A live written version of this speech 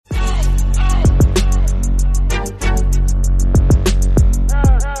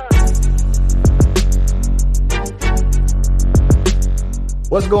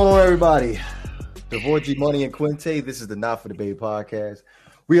What's going on, everybody? DeVore G Money and Quinte. This is the Not for the Baby podcast.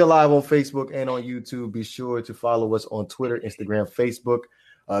 We are live on Facebook and on YouTube. Be sure to follow us on Twitter, Instagram, Facebook.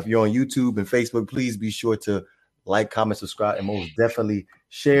 If you're on YouTube and Facebook, please be sure to like, comment, subscribe, and most definitely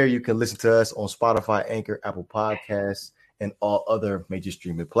share. You can listen to us on Spotify, Anchor, Apple Podcasts, and all other major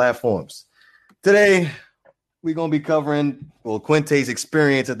streaming platforms. Today, we're going to be covering, Quinte's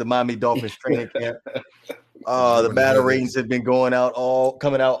experience at the Miami Dolphins training camp. The battle ratings have been coming out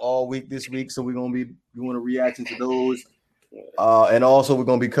all week this week, so we're going to be doing a reaction to those. And also, we're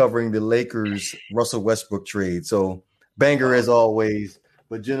going to be covering the Lakers Russell Westbrook trade. So, banger as always.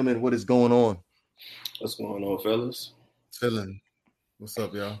 But, gentlemen, what is going on? What's going on, fellas? Chilling. What's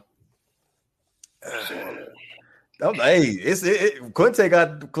up, y'all? Hey, Quinte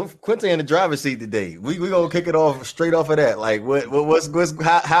got Quinte in the driver's seat today. We gonna kick it off straight off of that. Like,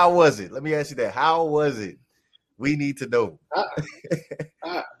 how was it? Let me ask you that. How was it? We need to know.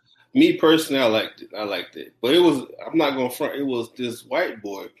 Me personally, I liked it. But it was. I'm not gonna front. It was this white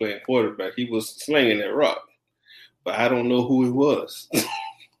boy playing quarterback. He was slinging that rock, but I don't know who he was.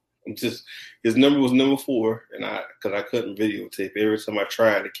 His number was number 4, and because I couldn't videotape. Every time I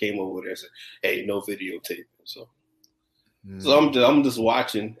tried, it came over there and said, "Hey, no videotaping." So I'm just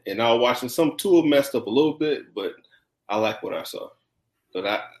watching, and I was watching some tool messed up a little bit, but I like what I saw. But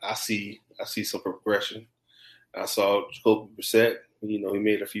I see some progression. I saw Jacoby Brissett. He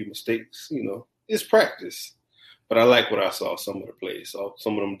made a few mistakes. It's practice. But I like what I saw. Some of the plays, saw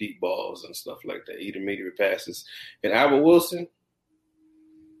some of them deep balls and stuff like that, intermediate passes. And Albert Wilson.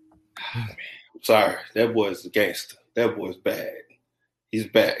 Man, I'm sorry, that boy's a gangster. That boy's bad. He's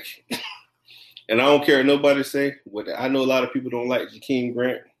back. And I don't care what nobody say. I know a lot of people don't like Jakeem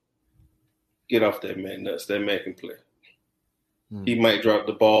Grant. Get off that man nuts. That man can play. He might drop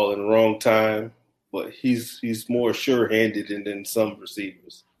the ball in the wrong time, but he's more sure-handed than some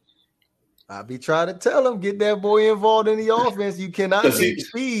receivers. I be trying to tell him, get that boy involved in the offense. You cannot teach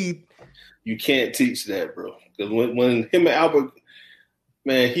speed. You can't teach that, bro. Because when him and Albert,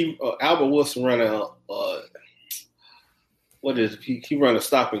 man, Albert Wilson run he run a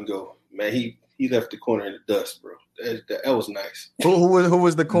stop and go. Man, he left the corner in the dust, bro. That was nice. Who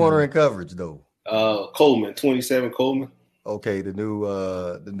was the corner in coverage though? Coleman, 27 Coleman. Okay, the new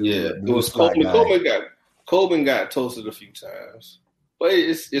it was Coleman. Guy. Coleman got toasted a few times, but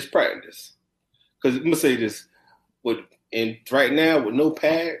it's practice. Because I'm gonna say this, right now with no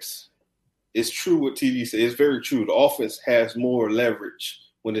pads, it's true what TD said. It's very true. The offense has more leverage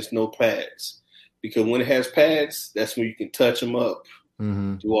when there's no pads, because when it has pads, that's when you can touch them up.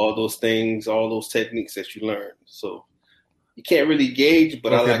 Do all those things, all those techniques that you learn. So you can't really gauge,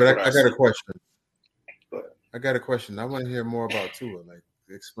 but I got a question. I got a question. I want to hear more about Tua. Like,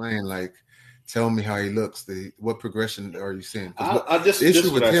 explain, tell me how he looks. What progression are you seeing? The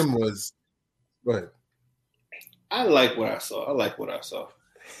issue with him was, go ahead. I like what I saw.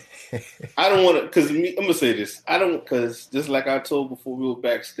 I don't want to, because I'm going to say this. Because just like I told before we were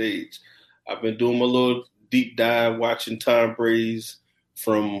backstage, I've been doing my little deep dive watching Tom Brady's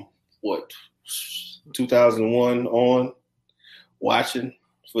from 2001 on, watching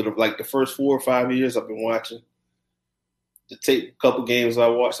for the first 4 or 5 years. I've been watching the tape. Couple games I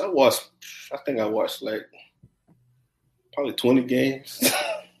watched. I think I watched probably 20 games.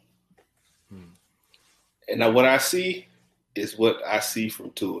 And now what I see is what I see from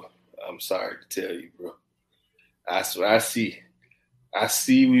Tua. I'm sorry to tell you, bro. That's what I see. I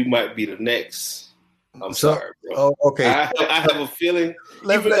see we might be the next. I'm sorry, bro. Oh, okay. I have a feeling.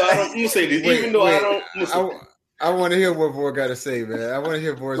 You say this. Even though I don't. I want to hear what Vore got to say, man. I want to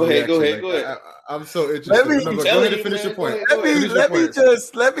hear Vore's reaction. Go ahead. I'm so interested. Go ahead and finish your point.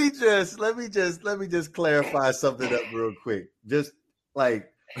 Let me just clarify something up real quick. Just the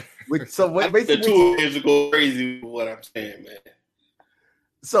 2 years ago crazy with what I'm saying, man.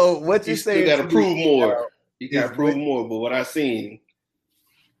 So what you saying? You got to prove more. You got to prove more. But what I seen,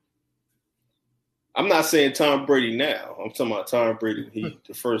 I'm not saying Tom Brady now. I'm talking about Tom Brady when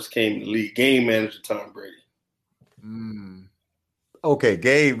he first came in the league. Game manager Tom Brady. Okay,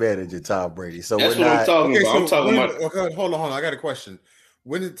 game manager Tom Brady. So that's what I'm talking about. I'm talking about. Okay, hold on. I got a question.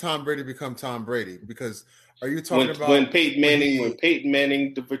 When did Tom Brady become Tom Brady? Because are you talking about when Peyton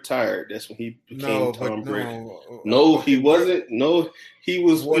Manning retired? That's when he became Tom Brady. No, he wasn't. No, he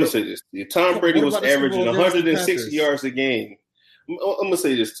was. Let me say this: Tom Brady was averaging 160 yards a game. I'm gonna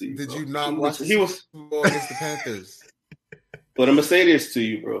say this to you. Did bro. you not watch the Super Bowl against the Panthers? But I'm gonna say this to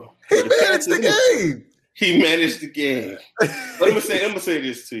you, bro. He managed the game. He managed the game. But I'm gonna say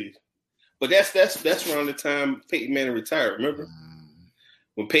this to you. But that's around the time Peyton Manning retired. Remember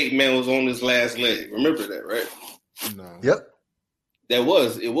when Peyton Manning was on his last leg? Remember that, right? No. Yep.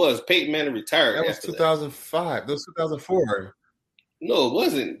 It was. Peyton Manning retired. That was 2005. That was 2004. No, it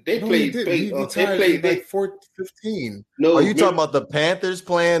wasn't. They played. He retired in like 15. No, are you talking about the Panthers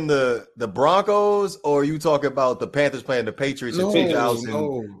playing the Broncos, or are you talking about the Panthers playing the Patriots in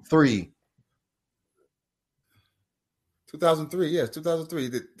 2003? 2003, yes,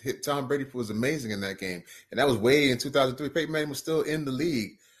 2003. Tom Brady was amazing in that game, and that was way in 2003. Peyton Manning was still in the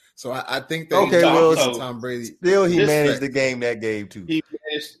league, so I think that Tom Brady still managed the game that game too.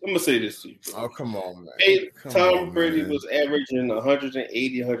 I'm gonna say this to you. Oh, come on, man. Tom Brady was averaging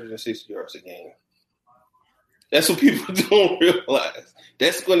 180, 160 yards a game. That's what people don't realize.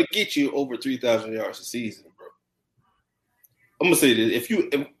 That's going to get you over 3,000 yards a season, bro. I'm gonna say this: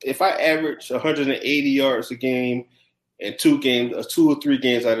 if I average 180 yards a game and 2 or 3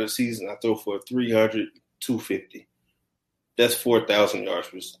 games out of the season, I throw for 300, 250. That's 4,000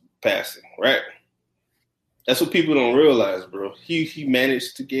 yards passing, right? That's what people don't realize, bro. He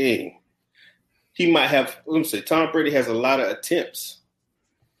managed the game. He might have. Let me say, Tom Brady has a lot of attempts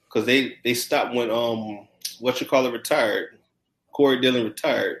because they stopped when retired. Corey Dillon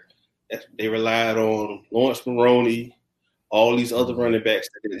retired. They relied on Lawrence Maroney, all these other running backs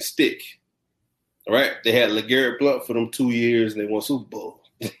that didn't stick. All right, they had LeGarrette Blount for them 2 years and they won Super Bowl.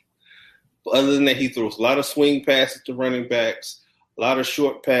 But other than that, he throws a lot of swing passes to running backs, a lot of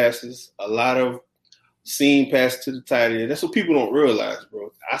short passes, a lot of seam passes to the tight end. That's what people don't realize,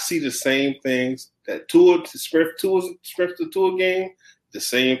 bro. I see the same things that Tua game, the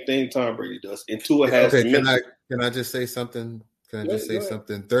same thing Tom Brady does. And Tua has. Okay, can I just say something? Can I just say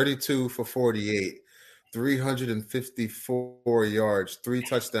something? 32 for 48. 354 yards, 3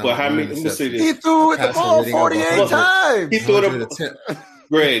 touchdowns. Well, how many? Let me say this. He threw the ball 48 times. He threw the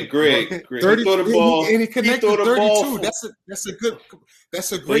Greg. He threw the ball. And he connected 32.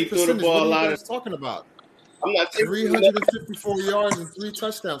 That's a great percentage. What are you guys talking about? I'm not 354 yards and 3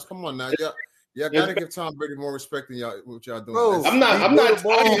 touchdowns. Come on now. Y'all gotta give Tom Brady more respect than what y'all doing. Bro, I'm not I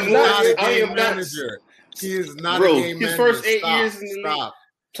am not manager. He is not a game manager. His first 8 years in the league.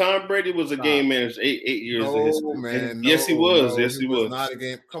 Tom Brady was a game manager 8 years in his career. Yes, he was. Yes, he was. Not a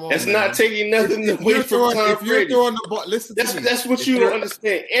game. Come on, that's not taking nothing away from Tom Brady. Throwing the ball, listen to me. That's what you don't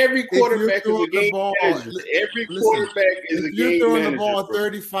understand. Every quarterback is a game manager. Every quarterback is a game manager. You're throwing the ball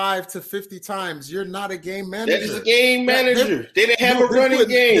 35 to 50 times. You're not a game manager. That is a game manager. They didn't have a running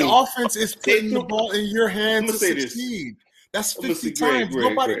game. The offense is putting the ball in your hands to succeed. That's 50 times.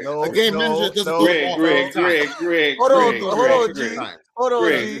 Nobody. A game manager doesn't throw the ball. Greg. Hold on,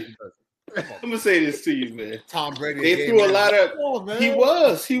 G. I'm gonna say this to you, man. Tom Brady. They threw a lot of. He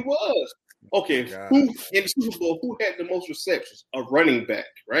was. Okay, who in the Super Bowl? Who had the most receptions? A running back,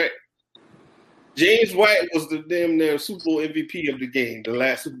 right? James White was the damn near Super Bowl MVP of the game, the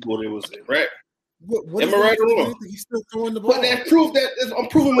last Super Bowl they was in, right? What am I right or wrong? He's still throwing the ball. But that proved that I'm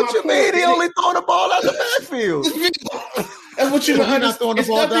proving what you mean? He only throw the ball out the backfield. That's what you're not throwing the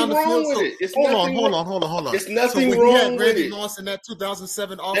ball down the field. Hold on. It's nothing wrong with it. Lost in that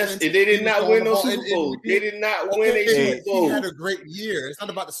 2007 offense. They did not win no Super Bowl. They did not win a Super Bowl. He had a great year. It's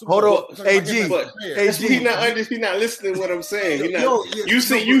not about the Super Bowl. Hold on, AG. He's not listening to what I'm saying.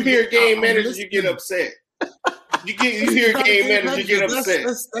 You hear game managers, you get upset. You hear game manager, you get upset.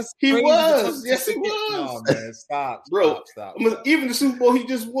 He was. Yes, he was. No, man, stop. Even the Super Bowl he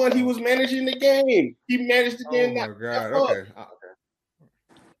just won, he was managing the game. He managed the game. Oh, my God. Okay.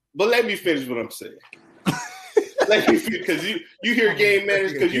 But let me finish what I'm saying. Because you hear game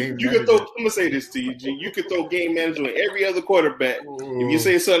manager, because you can throw, I'm going to say this to you, G. You can throw game manager on every other quarterback. Ooh. If you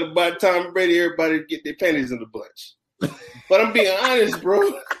say something about Tom Brady, everybody get their panties in the bunch. But I'm being honest,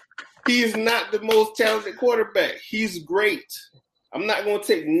 bro. He is not the most talented quarterback. He's great. I'm not going to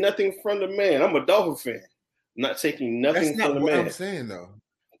take nothing from the man. I'm a Dolphin fan. I'm not taking nothing from the man. That's not what I'm saying, though.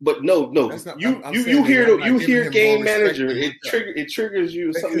 But no. You hear game manager. It triggers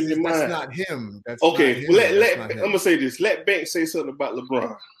you something in your mind. That's not him. That's okay. Not him. I'm gonna say this. Let Banks say something about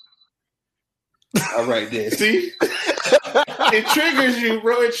LeBron. All right, then. See, it triggers you,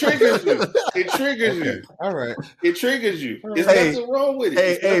 bro. It triggers you. All right. It triggers you. There's nothing wrong with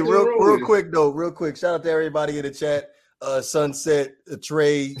it. Hey, real quick. Shout out to everybody in the chat. Sunset,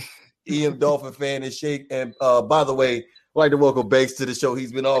 Trey, EM Dolphin fan, and Shake. And by the way, I'd like to welcome Banks to the show.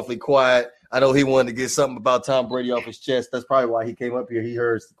 He's been awfully quiet. I know he wanted to get something about Tom Brady off his chest. That's probably why he came up here. He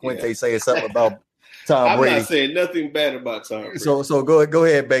heard Quinte saying something about Tom Brady. I'm not saying nothing bad about Tom Brady. So go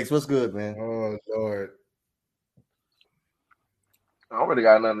ahead, Banks. What's good, man? Oh, Lord. I don't really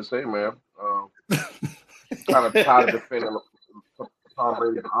got nothing to say, man. Kind of tired of defending Tom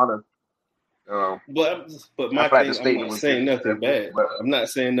Brady's honor. But my thing, I'm not saying nothing bad. I'm not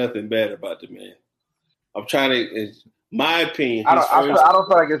saying nothing bad about the man. I'm trying to My opinion. I don't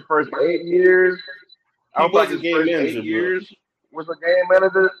feel like his first 8 years. I don't feel like his first 8 years was a game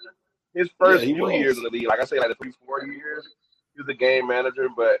manager. His first few years in the league, like I say, like the 3-4 years, he was a game manager,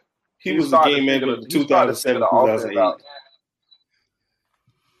 but he was a game manager in 2007, 2008.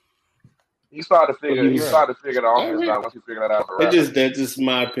 He started to figure the offense out once he figured that out. That's just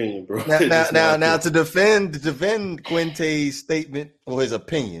my opinion, bro. Now to defend Quinte's statement or his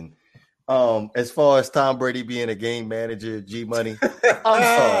opinion, as far as Tom Brady being a game manager, G Money, I'm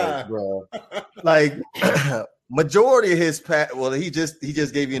sorry, bro. Like majority of his he just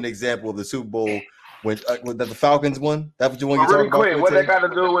gave you an example of the Super Bowl when the Falcons won. That's what you want to talk about? What that got to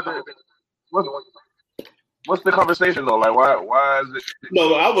do with it? What's the conversation though? Like, why is it?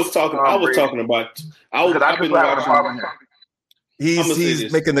 No, I was talking about.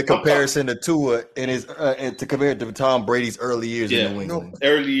 He's making the comparison to Tua and his to compare it to Tom Brady's early years in New England.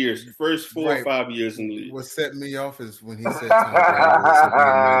 Early years, first 4 or 5 years in the league. What set me off is when he said Tom Brady.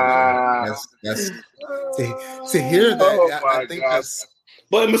 That's to hear that. I think that's.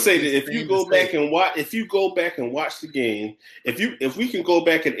 But I'm gonna say that if you go back and watch the game, if we can go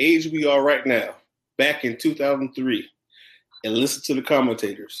back and age we are right now. Back in 2003 and listen to the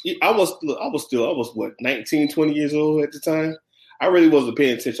commentators. I was what, 19, 20 years old at the time. I really wasn't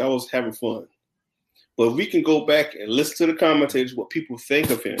paying attention. I was having fun. But if we can go back and listen to the commentators, what people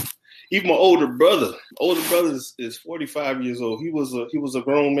think of him. Even my older brother is 45 years old. He was a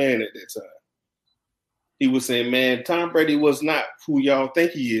grown man at that time. He was saying, man, Tom Brady was not who y'all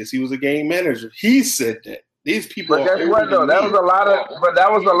think he is. He was a game manager. He said that. These people. But guess what though? That was a lot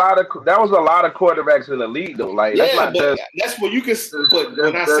of quarterbacks in the league though. Like that's what you can. But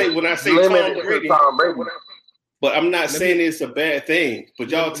when I say Tom Brady, but I'm not saying it's a bad thing. But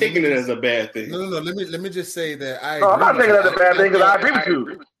y'all taking it as a bad thing. No. Let me just say that I'm not taking it as a bad thing because I agree with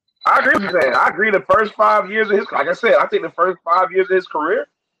you. I agree with you saying. I agree. The first 5 years of his, like I said, I think the first 5 years of his career,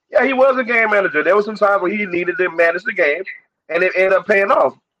 yeah, he was a game manager. There was some times where he needed to manage the game, and it ended up paying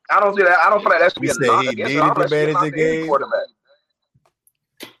off. I don't see that. I don't feel like that should be a knock against him. He needed to manage the game.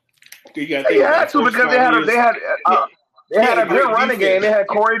 He had to because they had a good running game. They had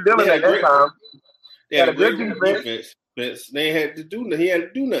Corey Dillon at that time. They had a good defense. They had to do nothing. He had to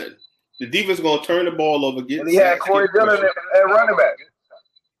do nothing. The defense is gonna turn the ball over. And he had Corey Dillon at running back.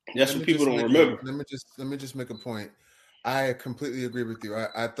 That's what people don't remember. Let me just make a point. I completely agree with you.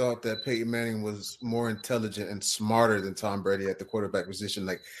 I thought that Peyton Manning was more intelligent and smarter than Tom Brady at the quarterback position.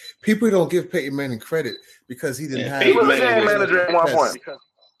 Like, people don't give Peyton Manning credit because he didn't have. He was a game manager at one point.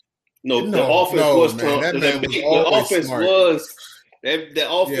 The offense was Peyton Manning. He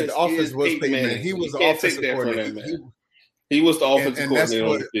was the offensive coordinator. He was the offensive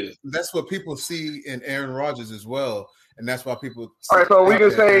coordinator. That's what people see in Aaron Rodgers as well, and that's why people. All right, so we can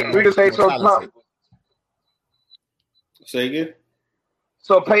say so. Say again?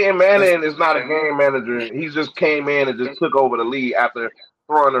 So Peyton Manning is not a game manager. He just came in and just took over the league after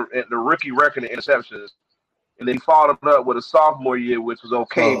throwing the rookie record in interceptions. And then he followed up with a sophomore year, which was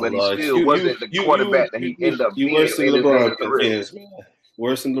okay, but he still wasn't the quarterback that he ended up being. Worse than LeBron fans, man.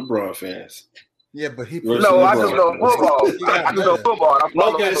 Worse than LeBron fans. Yeah, but he. No, I just know football. I just know football.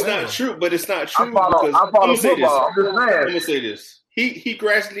 No, but it's not true. But it's not true. I follow football. I'm just saying. Let me say this. He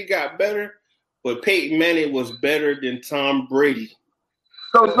gradually got better. But Peyton Manning was better than Tom Brady.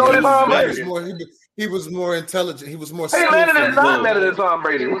 So did Tom Brady. He was more intelligent. He was more skillful. Peyton Manning is not better than Tom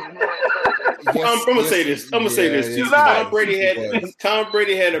Brady. I'm gonna say this. Tom Brady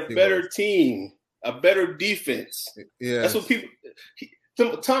had a better team, a better defense. Yeah, that's what people.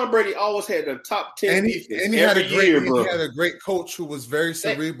 Tom Brady always had the top 10 defense. And he had a great coach who was very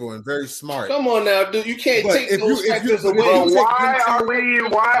cerebral and very smart. Come on now, dude. You can't take those factors away. Why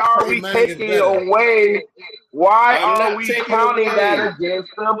are we taking away? Why are we counting that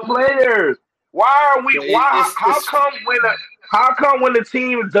against the players? Why are we? How come when the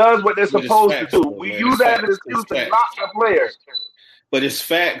team does what they're supposed to do, we use that as an excuse to knock the players? But it's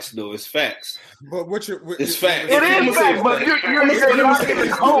facts, though. It's facts. But it's facts. It is facts, but you're knocking the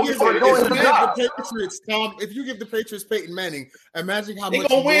coach for doing the job. If you give the Patriots Peyton Manning, imagine how much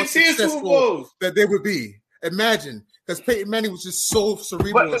more successful that they would be. Imagine, because Peyton Manning was just so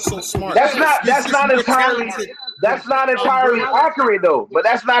cerebral and so smart. That's not entirely accurate, though. But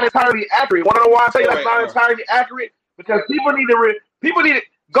that's not entirely accurate. Want to know why I say that's not entirely accurate? Because people need to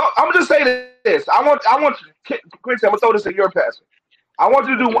go. I'm gonna just say this. I want Quincy, I'm gonna throw this in your pass. I'm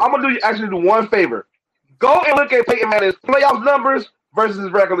gonna do one favor. Go and look at Peyton Manning's playoff numbers versus his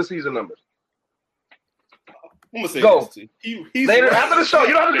regular season numbers. I'm gonna say Go. this. He's later right. after the show.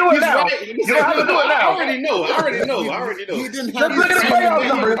 You don't have to do it now. Right. You don't have to do it now. I already know. He didn't Just look at the playoff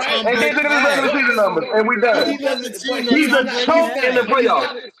numbers and then look at the regular season numbers, and we're done. He's a choke in the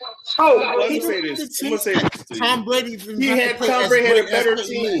playoffs. Choke. I'm gonna say this. Tom Brady had a better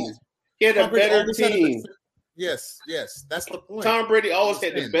team. He had a better team. Yes, that's the point. Tom Brady always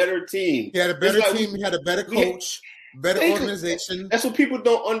had the better team. He had a better team. He had a better coach, better organization. That's what people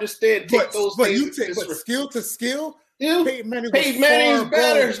don't understand. But skill to skill. Peyton Manning is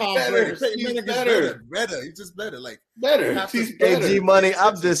better. He's better. He's just better. Like better. He's better. Hey, G Money,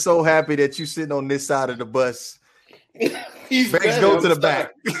 I'm just so happy that you sitting on this side of the bus. He's Banks better. go to the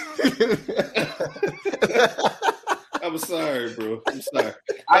back. I'm sorry, bro. I'm sorry.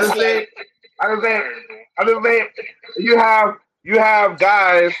 I just think you have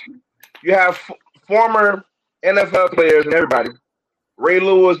guys, you have former NFL players and everybody. Ray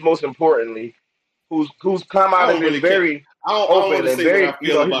Lewis, most importantly, who's come out and is very open and very. I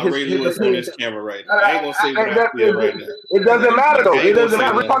feel about Ray Lewis on this camera right now. I ain't gonna say what I feel right now. It doesn't matter though. It doesn't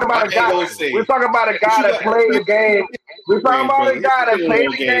matter. We're talking about a guy. We're talking about a guy that played the game. We're talking about a guy that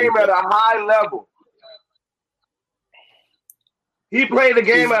played the game at a high level. He played the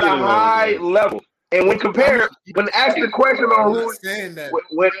game at a high level. And when asked the question on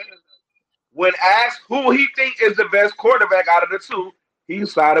when asked who he think is the best quarterback out of the two, he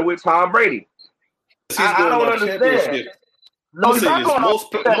sided with Tom Brady. I don't understand. No, he's not going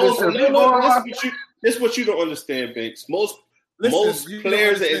This is what you don't understand, Banks. Most players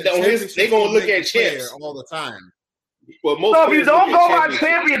they're gonna look at champs all the time. Well, if you don't go by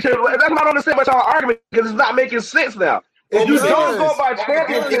championship, that's why I don't understand much our argument because it's not making sense now. If you don't go by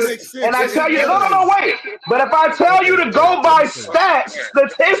championships, and I tell you, no, wait. But if I tell you to go by stats,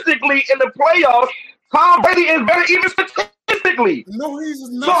 statistically in the playoffs, Tom Brady is better even statistically. No, he's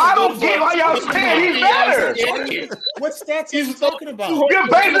not. So I don't get why y'all saying he's better. What stats are you talking about? You're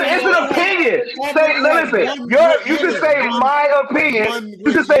basing it's an opinion. Listen, you should say my opinion.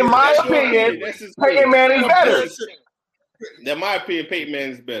 You should say my opinion. Peyton Manning's better. Now, my opinion, Peyton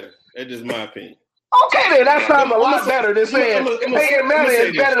Manning's better. That's just my opinion. Okay, then that sounds a lot better than saying Peyton Manning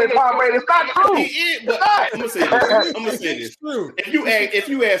is better than Tom Brady. It's not true. I'm gonna say this. If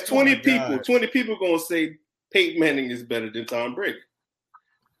you ask 20 people, 20 people gonna say Peyton Manning is better than Tom Brady.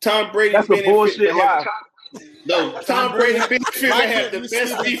 Tom Brady. That's a bullshit lie. No, Tom Brady have the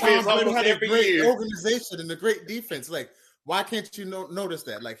best defense almost every year. Organization and a great defense. Like, why can't you notice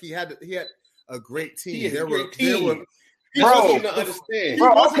that? Like, he had a great team. There were. He wasn't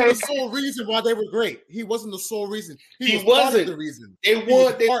the sole reason why they were great. He wasn't the sole reason. He was part of the reason. They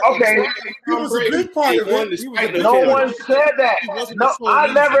won. He was a big part of it. No one said that. No, I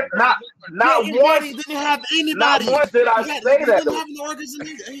never. Not once. He didn't have anybody. Not once did I say that.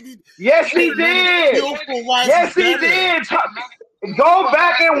 Yes, he did. Yes, he did. Go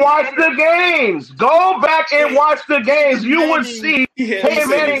back and watch the games. You would see Peyton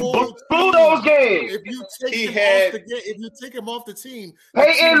Manning blew those games. If you take him off the team,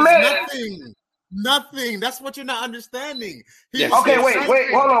 Peyton Manning. Nothing. That's what you're not understanding. Okay, wait,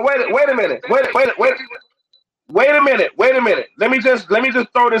 hold on, wait a minute. Let me just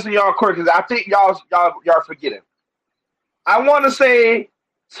throw this in y'all quick because I think y'all forgetting. I want to say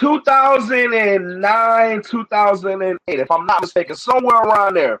 2009, 2008, if I'm not mistaken, somewhere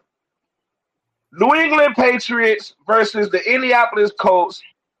around there. New England Patriots versus the Indianapolis Colts.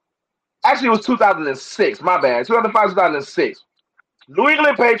 Actually, it was 2006. My bad. 2005, 2006. New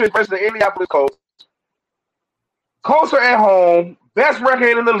England Patriots versus the Indianapolis Colts. Colts are at home. Best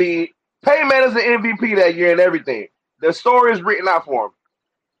record in the league. Peyton Manning's the MVP that year and everything. The story is written out for him.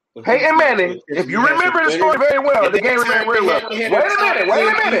 Peyton Manning, if you remember the story very well, the game ran very well. Wait a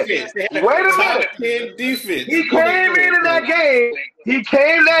minute. He came in that game. He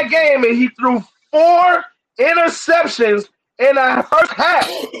came that game and he threw 4 interceptions in the first half.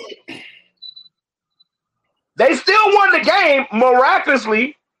 They still won the game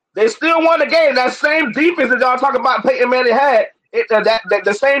miraculously. They still won the game. That same defense that y'all talking about Peyton Manning had,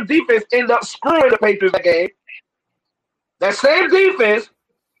 the same defense ended up screwing the Patriots that game. That same defense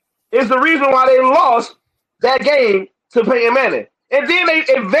is the reason why they lost that game to Peyton Manning. And then they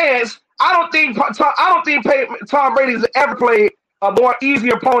advanced. I don't think Tom Brady's ever played a more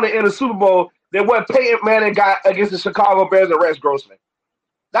easy opponent in the Super Bowl than what Peyton Manning got against the Chicago Bears and Rex Grossman.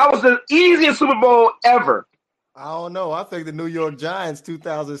 That was the easiest Super Bowl ever. I don't know. I think the New York Giants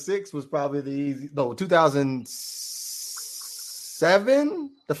 2006 was probably the easy. No, 2007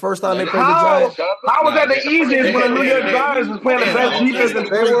 7. The first time they played the Giants. How was that the easiest when the New York Giants was playing the best defense in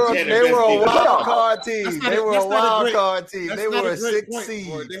the They were a wild card team. They were a wild card team. They were a 6th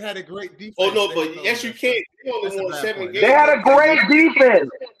seed. They had a great defense. Oh no, but yes, you can't. They only won 7 games. They had a great defense.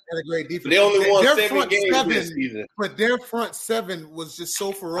 They only won 7 games this season. But their front 7 was just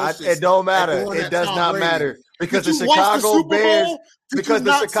so ferocious. It don't matter. It does not matter because the Chicago Bears. Because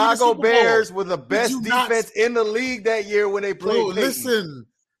the Chicago Bears were the best defense in the league that year when they played. Listen,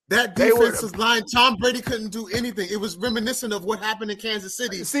 that defensive line, Tom Brady couldn't do anything. It was reminiscent of what happened in Kansas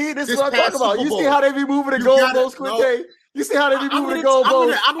City. See, this is what I'm talking about. You see how they be moving the goalposts, Quinte? You see how they be moving the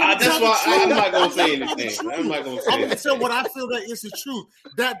goalposts? That's why I'm not going to say anything. I'm not going to say anything. I'm going to tell what I feel that is the truth.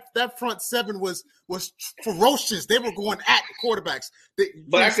 That front 7 was ferocious. They were going at the quarterbacks.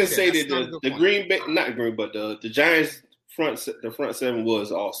 But I can say that the Green Bay, not Green, but the Giants – the front 7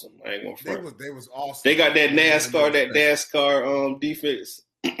 was awesome. I ain't gonna front. They was awesome. They got that NASCAR defense.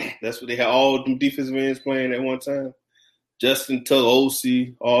 That's what they had all them defensive ends playing at one time. Justin Tuck,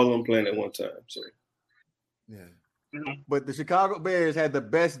 OC, all of them playing at one time. So yeah. But the Chicago Bears had the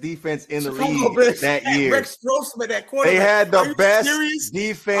best defense in the league that year. Rex Grossman, that quarterback. They had the best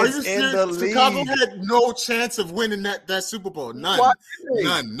defense in the league. Chicago had no chance of winning that Super Bowl. None.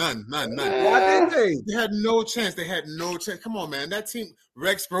 None. Why did they? They had no chance. Come on, man. That team,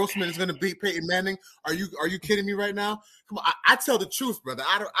 Rex Grossman is going to beat Peyton Manning. Are you kidding me right now? Come on. I tell the truth, brother.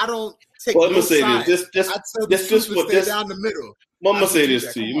 I don't take no sides. Stay down the middle. I'm going to say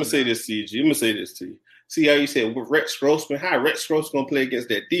this to you. I'm going to say this to you. See how you said Rex Grossman? How Rex Grossman going to play against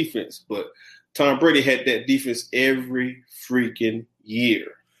that defense? But Tom Brady had that defense every freaking year.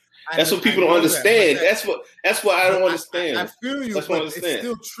 That's what people don't understand. That's what I don't understand. I feel you. That's what I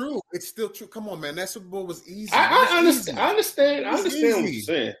understand. It's still true. Come on, man. That Super Bowl was easy. I understand. I understand what you're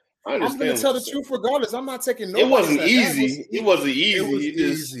saying. I'm going to tell the truth regardless. I'm not taking no. It wasn't easy. It wasn't easy. It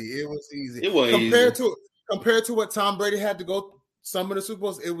was easy. It wasn't easy. Compared to what Tom Brady had to go some of the Super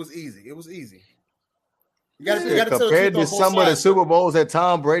Bowls, it was easy. You got to compared to some of the Super Bowls that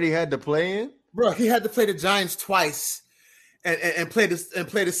Tom Brady had to play in, bro. He had to play the Giants twice, and play the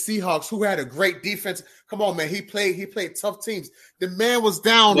Seahawks, who had a great defense. Come on, man. He played tough teams. The man was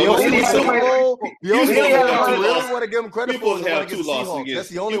down. The only Super Bowl you really want to give him credit for is the Seahawks. That's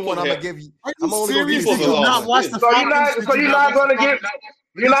the only one I'm gonna give you. I'm only going to give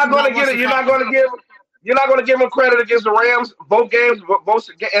you. You're not going to give him credit against the Rams, both games,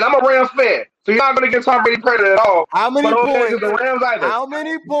 and I'm a Rams fan, so you're not going to give Tom Brady credit at all. How many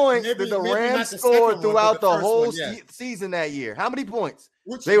points did the Rams score throughout the whole season that year? How many points?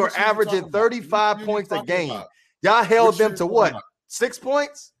 They were averaging 35 points a game. Y'all held them to what? 6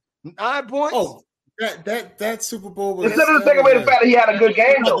 points? 9 points? Oh, that Super Bowl was. Instead of take away the fact that he had a good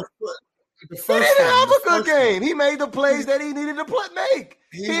game, though. He didn't have a good game. He made the plays that he needed to make.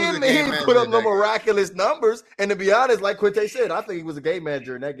 He didn't put up no miraculous numbers. And to be honest, like Quinte said, I think he was a game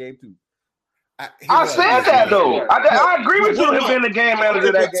manager in that game too. I said that though. I agree with you. Him being the game manager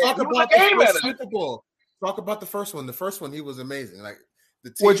of that game. Talk about the game manager. Super Bowl. Talk about the first one. The first one, he was amazing. Like the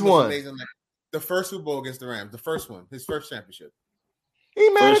team Which one? Amazing. Like, the first Super Bowl against the Rams. The first one. His first championship. He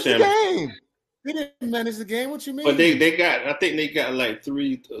managed the game. He didn't manage the game. What you mean? But I think they got like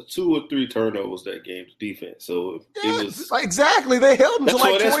 2 or 3 turnovers that game defense. So it was exactly. They held them to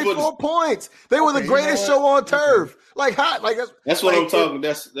like 24 points. They were the greatest show on turf. Like hot. Like that's what I'm talking.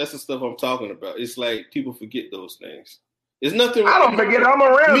 That's the stuff I'm talking about. It's like people forget those things. It's nothing. I don't forget it. I'm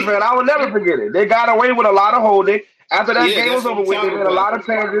a Rams fan. I will never forget it. They got away with a lot of holding. After that game was over with, they made a lot of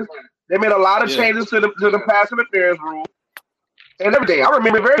changes. They made a lot of changes to the pass interference rule. And everything. I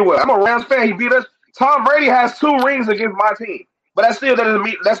remember very well. I'm a Rams fan. He beat us. Tom Brady has 2 rings against my team, but that's still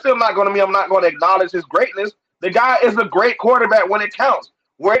not going to mean I'm not going to acknowledge his greatness. The guy is a great quarterback when it counts.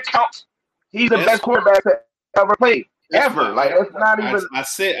 Where it counts, he's the best quarterback to ever play ever. Like it's not even. I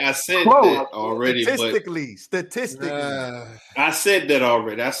said that already. Statistically, I said that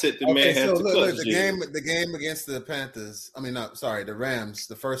already. I said the man has to cut the game against the Panthers. The Rams.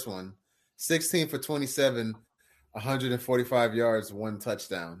 The first one, 16 for 27. 145 yards, 1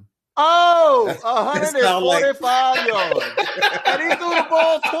 touchdown. Oh, 145 yards. And he threw the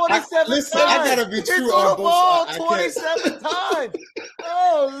ball 27 times. I gotta be true. He threw the ball 27 times.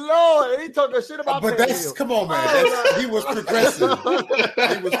 Oh, Lord. He talking shit about But that's, come on, man. He was progressive. He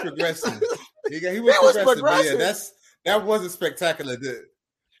was progressive. He was progressive. Yeah, that wasn't spectacular.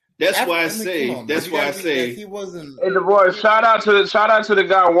 That's why I say he wasn't. Hey, the boy, shout out to the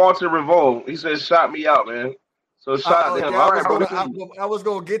guy Walter Revolt. He said, "Shout me out, man." So shout out to him. I was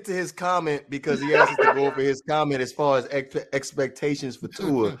going to get to his comment because he asked us to go over his comment as far as expectations for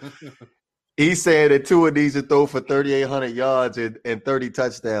Tua. He said that Tua needs to throw for 3,800 yards and 30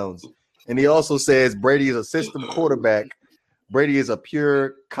 touchdowns. And he also says Brady is a system quarterback. Brady is a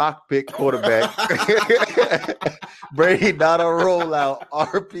pure cockpit quarterback. Brady not a rollout,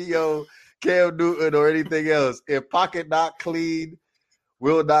 RPO, Cam Newton, or anything else. If pocket not clean,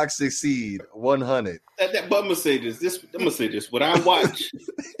 will not succeed. 100. But I'm gonna say this. What I watch,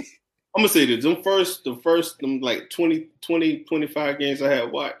 I'm gonna say this. The first like 20, 25 games I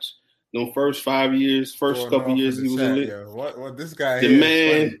had watched. The first 5 years, couple years he was in it. What this guy?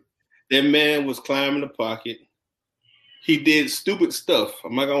 That man was climbing the pocket. He did stupid stuff.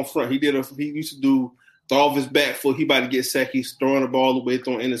 I'm not gonna front. He used to do throw off his back foot. He about to get sacked. He's throwing the ball away,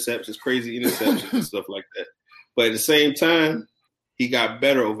 throwing interceptions, crazy interceptions and stuff like that. But at the same time, he got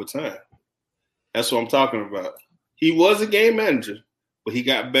better over time. That's what I'm talking about. He was a game manager, but he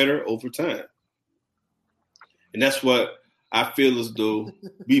got better over time. And that's what I feel as though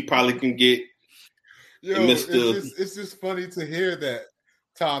we probably can get. It's just funny to hear that.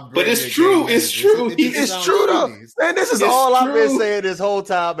 Tom Brady, but it's true. It's true. It's true though. Man, this is all I've been saying this whole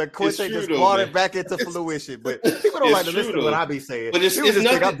time, and Quinte just brought it back into fruition. But people don't like to listen to what I be saying. But it's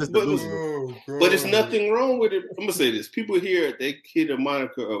nothing. But it's nothing wrong with it. I'm gonna say this: people hear the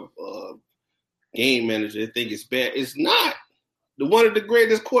moniker of game manager, they think it's bad. It's not. One of the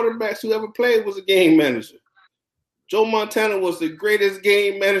greatest quarterbacks who ever played was a game manager. Joe Montana was the greatest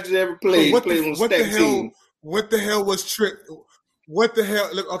game manager ever played. What the hell was Trent? What the hell?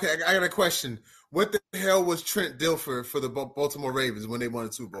 Look, okay, I got a question. What the hell was Trent Dilfer for the Baltimore Ravens when they won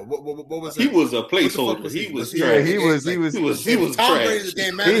the Super Bowl? What was that? He was a placeholder. He was trash. He was trash.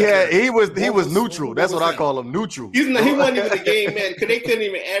 He was neutral. That's what I call him, neutral. He wasn't even a game man because they couldn't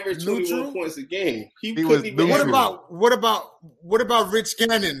even average 21 points a game. He was even. What about Rich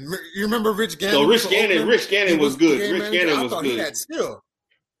Gannon? You remember Rich Gannon? No, Rich Gannon was good. Rich Gannon was good. He had skill.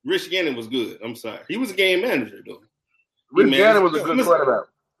 Rich Gannon was good. I'm sorry. He was a game manager though. Rich Gannon was a good quarterback.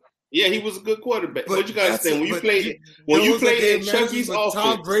 Yeah, he was a good quarterback. But you gotta understand when you play in Chucky's offense.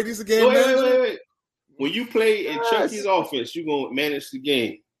 Tom Brady's a game manager. Wait. When you play in Chucky's offense, you're gonna manage the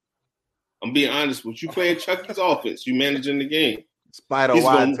game. I'm being honest with you. Play in Chucky's offense, you managing the game. Spider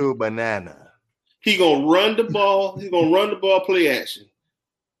Y2 banana. He gonna run the ball. He's gonna run the ball, play action.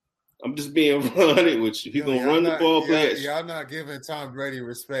 I'm just being honest with you. He's gonna run the ball, play action. Y'all not giving Tom Brady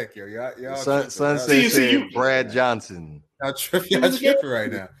respect, yo. Y'all Sunset said Brad Johnson. Y'all tripping right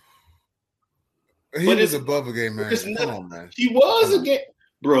now. He was above a game, man. Come on, man. He was a game,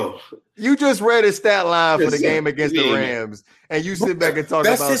 bro. You just read his stat line for the game against the Rams, and you sit back and talk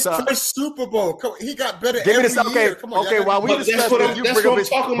about that's his first Super Bowl. He got better every year. Come on, okay. While we discuss this, you bring up the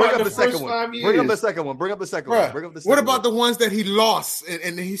second one. Bring up the second one. Bring up the second one. What about the ones that he lost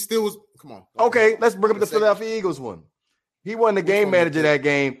and he still was? Come on. Okay, let's bring up the Philadelphia Eagles one. He won the game manager that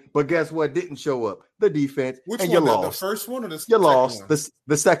game, but guess what? Didn't show up. The defense. Which and one? You lost. The first one or the second one? You lost.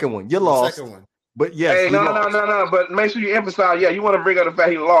 The second one. You lost. The second one. But yes. Hey, no. But make sure you emphasize. Yeah, you want to bring up the fact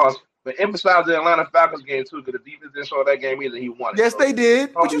he lost, but emphasize the Atlanta Falcons game too, because the defense didn't show that game either. He won it. Yes, they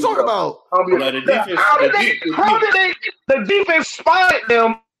did. What you talking about? How did the defense spotted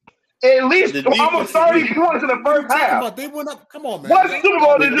them? At least almost 30 points in the first half. They went up. Come on, man. What Super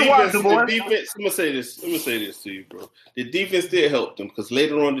Bowl did you watch, boy? The defense. I'm gonna say this to you, bro. The defense did help them because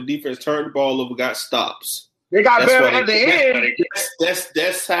later on the defense turned the ball over, got stops. They got better at the end.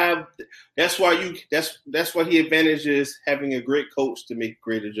 That's why he advantages having a great coach to make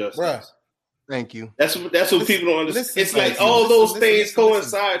great adjustments. Right. Thank you. That's what people don't understand. It's like all those things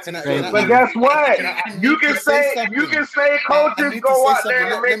coincide. But guess what? You can say coaches go out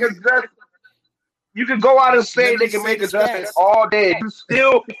there and make adjustments. You can go out and say they can make adjustments all day. You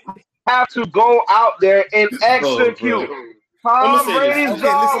still have to go out there and execute. Tom Brady's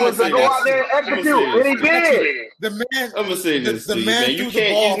job was to go out there and execute, and he did. I'm gonna say this. The man threw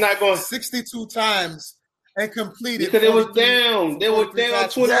the ball 62 times and completed because it was down. They were down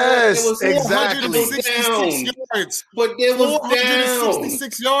 20. Yes, exactly. Yards. But they was down.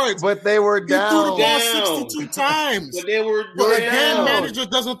 466 yards. But they were down. He threw the ball 62 times. But they were down. But a game manager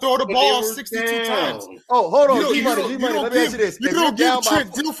doesn't throw the ball 62 times. Oh, hold on. G-Money, let me ask you this. You don't give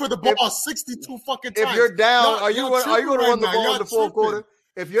Trent Dilfer the ball 62 fucking times. If you're down, are you going to run the ball in the fourth quarter?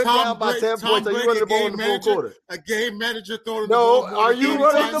 If you're down by 10 points, are you running the ball in the fourth quarter? A game manager throwing the ball. No, are you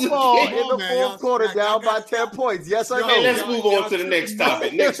running the ball in the fourth quarter down by 10 points? Yes or no? Hey, let's move on to the next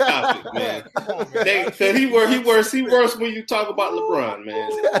topic. Man. He worse when you talk about LeBron,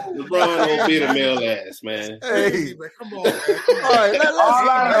 man. LeBron don't beat a male ass, man. Hey, come on. Man.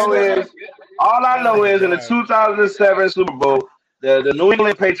 All I know is in the 2007 Super Bowl, the New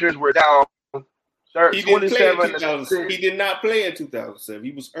England Patriots were down He did not play in 2007.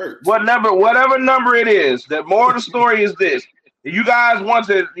 He was hurt. Whatever number it is, the moral of the story is this. You guys want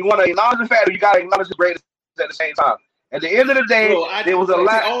to acknowledge the fact that you got to acknowledge the greatness at the same time. At the end of the day, there was a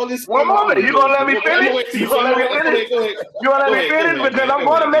lot. One moment, you gonna let me finish? You gonna let me finish? You gonna let me finish? Because I'm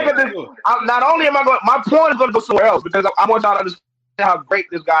going to make it. Not only am I going, my point is going to go somewhere else because I want y'all to understand how great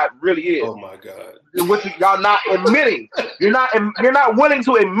this guy really is. Oh my God! Which y'all not admitting. You're not willing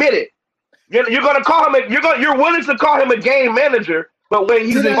to admit it. You're gonna call him. You're willing to call him a game manager. But when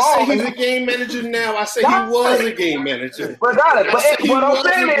he's involved, he's a game manager now. I say he was a game manager. But what I'm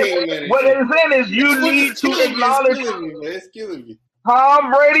saying is you need to acknowledge. It's killing me.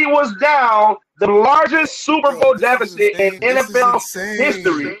 Tom Brady was down the largest Super Bowl deficit in NFL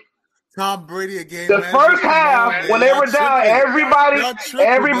history. Tom Brady a game the manager. First half, when they were down, everybody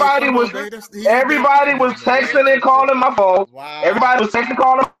was texting and calling my phone. Wow. Everybody was texting and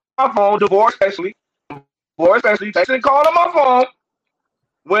calling my phone. DeVore especially texting and calling my phone.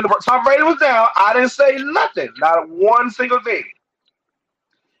 When Tom Brady was down, I didn't say nothing, not one single thing.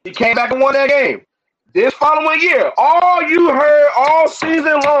 He came back and won that game. This following year, all you heard all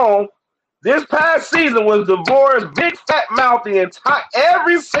season long, this past season was DeVore's big fat mouth the entire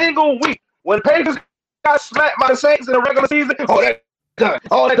every single week. When the Patriots got smacked by the Saints in the regular season, they're done. They're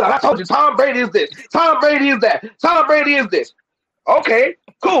done. I told you, Tom Brady is this. Tom Brady is that. Tom Brady is this. Okay,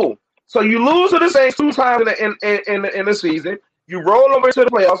 cool. So you lose to the Saints 2 times in the season. You roll over to the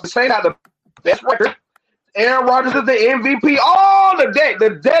playoffs. The Saints have the best record. Aaron Rodgers is the MVP. All the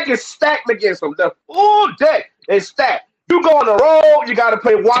deck is stacked against them. The full deck is stacked. You go on the road, you got to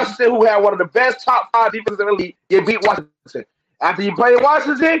play Washington, who had one of the best top 5 defenses in the league. You beat Washington. After you play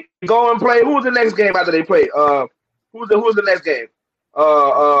Washington, you go and play. Who's the next game after they play? Who's the next game?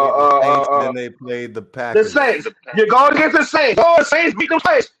 Then they played the Packers. The Saints. You're going against the Saints. Oh, the Saints beat them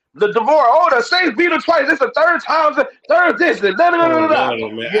twice. The Saints beat them twice. This is the third time. Third this. You beat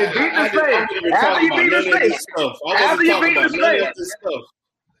the Saints. After you beat the Saints. After you beat the Saints.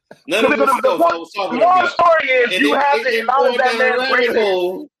 None of the moral story is you have to acknowledge that man's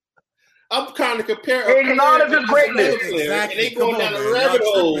greatness. I'm trying to compare. Acknowledge his greatness. Exactly. And they going down the rabbit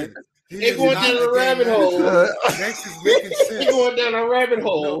hole. They going down the rabbit hole. They going down a rabbit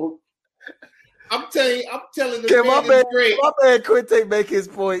hole. I'm telling the man is great. My man Quinte make his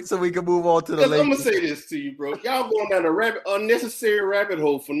point so we can move on to the Lakers. I'm gonna say this to you, bro. Y'all going down a unnecessary rabbit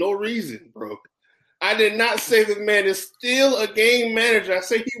hole for no reason, bro. I did not say the man is still a game manager. I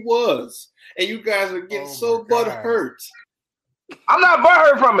say he was, and you guys are getting butthurt. I'm not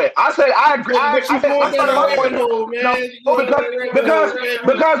butthurt from it. I say I agree.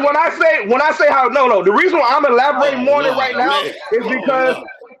 Because when I say how the reason why I'm elaborating more on it right now is because.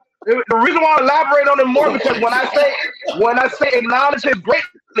 The reason why I elaborate on it more because when I say acknowledge his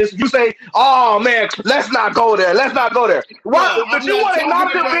greatness, you say, "Oh man, let's not go there. Let's not go there." What? But you want to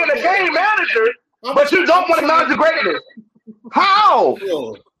acknowledge him being a game manager, but you don't want to acknowledge the greatness. How?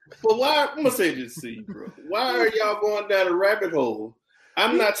 But why? I'm gonna say this to you, bro. Why are y'all going down a rabbit hole?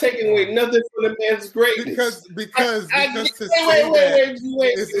 I'm not taking away nothing from the man's greatness. Because it's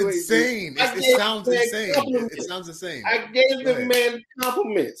insane. It sounds insane. It sounds insane. I gave the man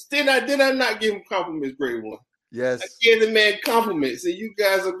compliments. Did I not give him compliments, great one? Yes. I gave the man compliments, and you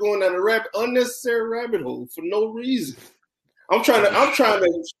guys are going down a unnecessary rabbit hole for no reason. I'm trying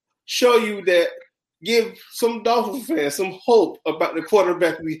to show you that. Give some Dolphins fans some hope about the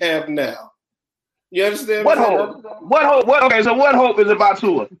quarterback we have now. You understand? What hope? Okay, so what hope is about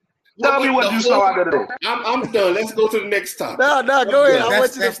Tua? Tell me what you saw out of it. I'm done. Let's go to the next topic. No, go ahead. I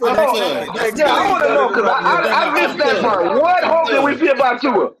want you to finish. I want to know because I missed that part. What hope did we see about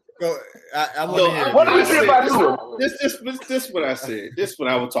Tua? What did we see about Tua? This is what I said. This is what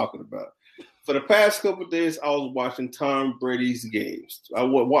I was talking about. For the past couple of days, I was watching Tom Brady's games. I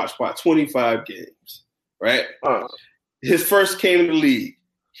watched about 25 games, right? His first came in the league.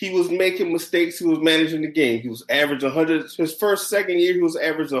 He was making mistakes. He was managing the game. He was averaging 100. His second year, he was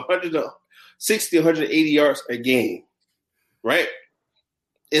averaging 160, 180 yards a game, right?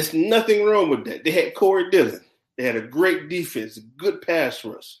 It's nothing wrong with that. They had Corey Dillon. They had a great defense, a good pass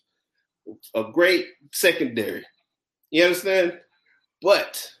rush, a great secondary. You understand?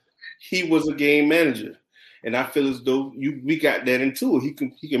 But he was a game manager. And I feel as though we got that into it.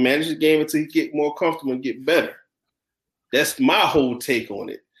 He can manage the game until he get more comfortable and get better. That's my whole take on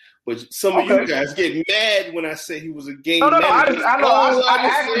it. But some of you guys get mad when I say he was a game manager. I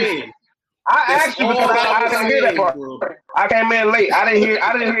asked you because I didn't hear that part. Bro. I came in late. I didn't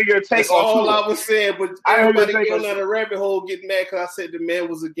hear your take. That's all I was saying. But everybody going down a rabbit hole getting mad because I said the man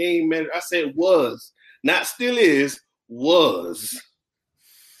was a game manager. I said was, not still is, was.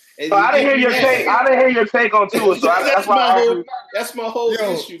 So I didn't hear your take. I didn't hear your take on Tua. So that's my whole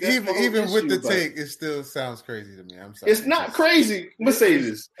issue. Even with the take, it still sounds crazy to me. I'm sorry. It's not crazy. I'm gonna say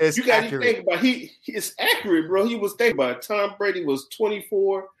this. You got to think about it's accurate, bro. He was thinking about it. Tom Brady was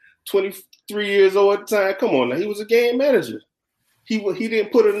 24, 23 years old at the time. Come on now, he was a game manager. He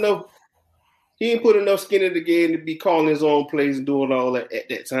didn't put enough. He didn't put enough skin in the game to be calling his own plays and doing all that at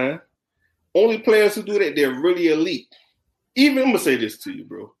that time. Only players who do that, they're really elite. Even I'm gonna say this to you,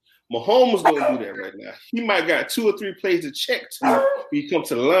 bro. Mahomes don't do that right now. He might got 2 or 3 plays to check to when he comes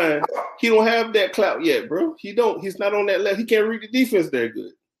to the line. He don't have that clout yet, bro. He don't. He's not on that level. He can't read the defense that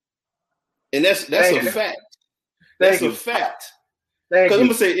good. And that's a fact. That's a fact. Because I'm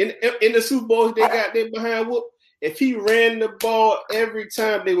gonna say in the Super Bowl they got there behind whoop. If he ran the ball every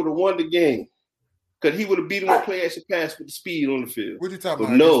time, they would have won the game. Because he would have beat him with play action pass with the speed on the field. What are you talking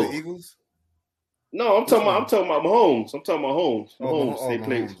about? No, the Eagles. No, I'm talking about Mahomes. I'm talking about Mahomes.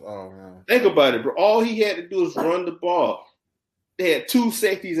 Plays. Think about it, bro. All he had to do was run the ball. They had 2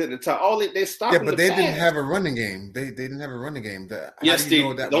 safeties at the top. They stopped. Yeah, but they didn't have a running game. They didn't have a running game. Yes, they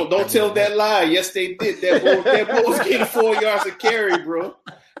did. Don't tell that lie. Yes, they did. That boy was getting 4 yards of carry, bro.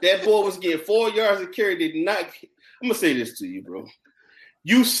 That boy was getting 4 yards of carry. Did not. I'm gonna say this to you, bro.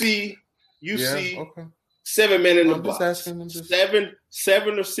 You see. Okay. 7 men in the box.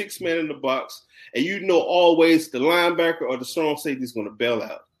 7 or 6 men in the box. And you know always the linebacker or the strong safety is going to bail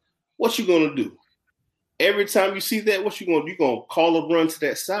out. What you going to do? Every time you see that, what you going to do? You're going to call a run to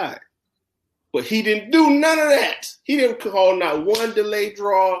that side. But he didn't do none of that. He didn't call not one delay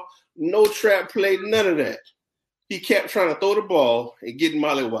draw, no trap play, none of that. He kept trying to throw the ball and get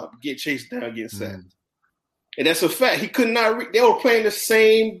mollywop, get chased down, get sacked. And that's a fact. He could not they were playing the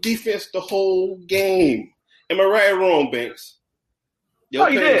same defense the whole game. Am I right or wrong, Banks? Oh,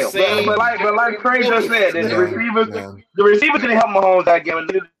 you did. But like Craig just said, the receivers didn't help Mahomes that game. And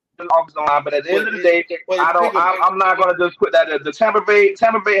the offensive line. But at the end of the day, I'm not going to just put that. The Tampa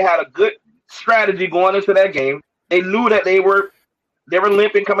Bay had a good strategy going into that game. They knew that they were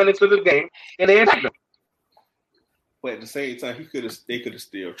limping coming into the game, and they attacked them. But at the same time, they could have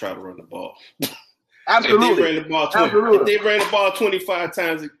still tried to run the ball. Absolutely. If they ran the ball 25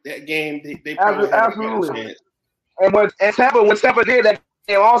 times that game, they probably absolutely. And when Tampa did that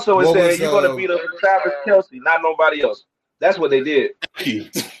game also, it said you're going to beat Travis Kelce, not nobody else. That's what they did.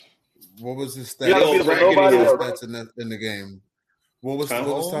 What was his stats in the game? What was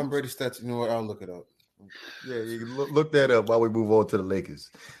Tom Brady's stats? You know what? I'll look it up. Yeah, you can look that up while we move on to the Lakers.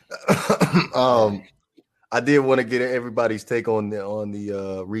 I did want to get everybody's take on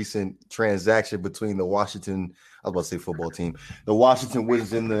the recent transaction between the Washington, I was about to say football team, the Washington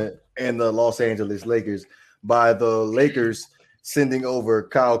Wizards and the Los Angeles Lakers, by the Lakers sending over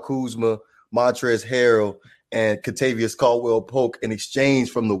Kyle Kuzma, Montrezl Harrell, and Kentavious Caldwell-Pope in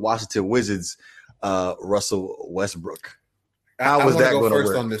exchange from the Washington Wizards, Russell Westbrook. How was that going to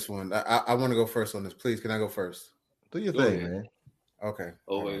work? On this one, I want to go first on this. Please, can I go first? Do your thing, man. Okay.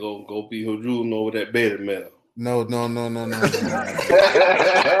 Oh, and go be drooling over that beta mail. No. Y'all need to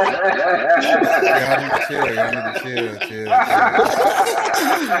chill.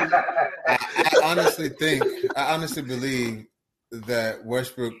 I honestly believe that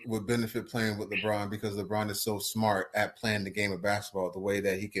Westbrook would benefit playing with LeBron because LeBron is so smart at playing the game of basketball, the way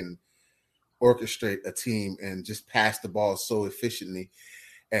that he can orchestrate a team and just pass the ball so efficiently.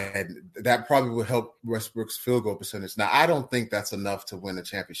 And that probably will help Westbrook's field goal percentage. Now, I don't think that's enough to win a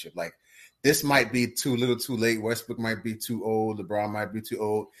championship. Like, this might be too little too late. Westbrook might be too old. LeBron might be too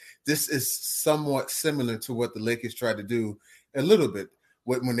old. This is somewhat similar to what the Lakers tried to do a little bit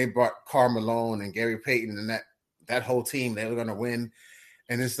when they brought Karl Malone and Gary Payton and that whole team. They were going to win.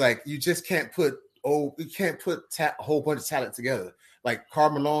 And it's like, you just can't put a whole bunch of talent together. Like Karl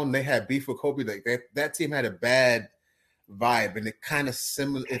Malone, they had beef with Kobe. Like that team had a bad vibe, and it kind of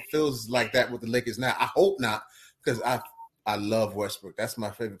similar. It feels like that with the Lakers now. I hope not, because I love Westbrook. That's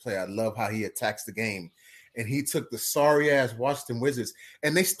my favorite player. I love how he attacks the game, and he took the sorry ass Washington Wizards,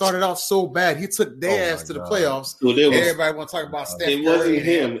 and they started out so bad. He took their ass to the playoffs. So everybody want to talk about Steph Curry. It wasn't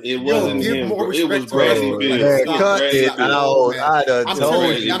him. It wasn't him. More respect. It was Bradley Beal. Cut it out. I'm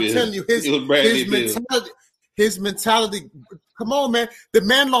telling you, his mentality. Come on, man. The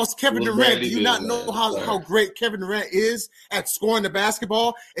man lost Kevin Durant. Do you not know how great Kevin Durant is at scoring the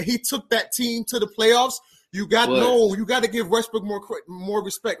basketball? And he took that team to the playoffs. You got to give Westbrook more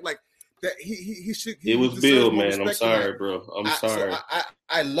respect. Like that, he should. It was Bill, man. I'm sorry, bro. I'm sorry.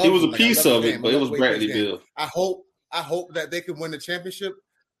 I love. He was a piece of it, but it was Bradley Beal. I hope that they can win the championship.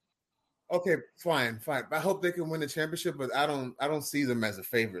 Okay, fine. I hope they can win the championship, but I don't see them as a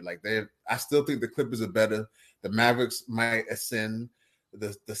favorite. Like I still think the Clippers are better. The Mavericks might ascend.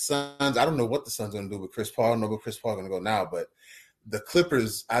 the Suns. I don't know what the Suns are going to do with Chris Paul. I don't know where Chris Paul is going to go now, but the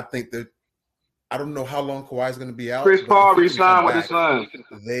Clippers, I think that I don't know how long Kawhi is going to be out. Chris Paul re-signed with the Suns.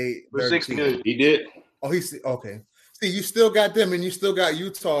 For $6 million. He did. Oh, he's okay. See, you still got them, and you still got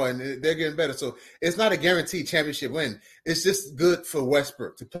Utah, and they're getting better. So it's not a guaranteed championship win. It's just good for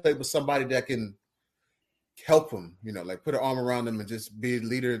Westbrook to play with somebody that can help him. Like put an arm around him and just be a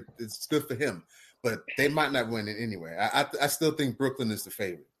leader. It's good for him. But they might not win it anyway. I still think Brooklyn is the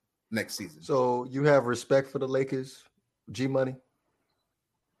favorite next season. So you have respect for the Lakers, G Money?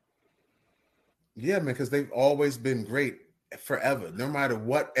 Yeah, man, because they've always been great forever, no matter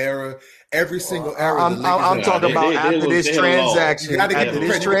what era, every single era. I'm talking about after this transaction. After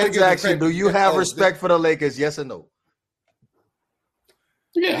this transaction, do you have respect for the Lakers? Yes or no?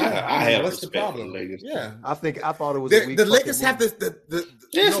 Yeah, I have what's respect the problem? for the Lakers. Yeah, I thought it was the Lakers have this.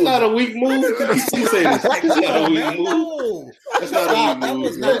 It's not a weak move. You say this. It's not a weak move. It's not a weak move. That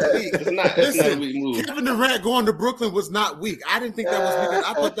was not weak. It's not a weak move. Kevin Durant going to Brooklyn was not weak. I didn't think that was weak.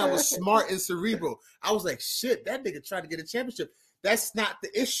 I thought that was smart and cerebral. I was like, shit, that nigga tried to get a championship. That's not the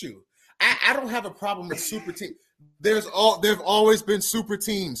issue. I don't have a problem with super teams. There've always been super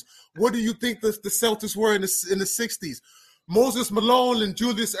teams. What do you think the Celtics were in the 60s? Moses Malone and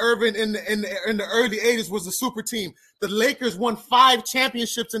Julius Erving in the early 80s was a super team. The Lakers won 5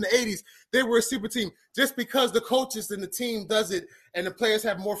 championships in the 80s. They were a super team. Just because the coaches and the team does it and the players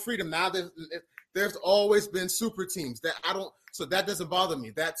have more freedom. Now there's always been super teams. So that doesn't bother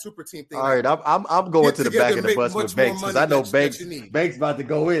me. That super team thing. All right, I'm going to the back of the bus with Banks because I know Banks about to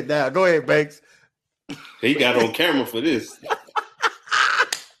go in now. Go ahead, Banks. He got on camera for this.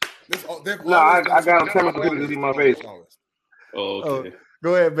 No, I got on camera for people to see my face. Oh, okay.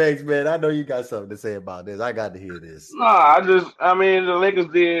 Go ahead, Banks, man. I know you got something to say about this. I got to hear this. No, the Lakers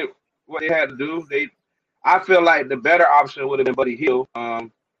did what they had to do. I feel like the better option would have been Buddy Hield.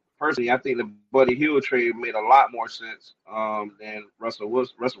 Personally, I think the Buddy Hield trade made a lot more sense than Russell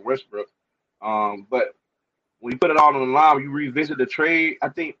Westbrook. But when you put it all on the line, when you revisit the trade, I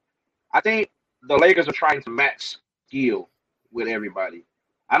think the Lakers are trying to match skill with everybody.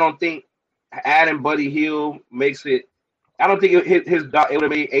 I don't think adding Buddy Hield makes it. I don't think it would have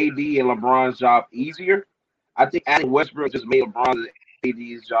made AD and LeBron's job easier. I think adding Westbrook just made LeBron's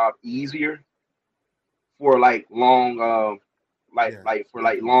and AD's job easier for long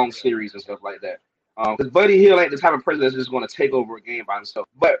long series and stuff like that. Because Buddy Hield ain't the type of person that's just going to take over a game by himself.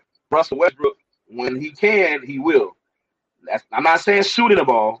 But Russell Westbrook, when he can, he will. I'm not saying shooting the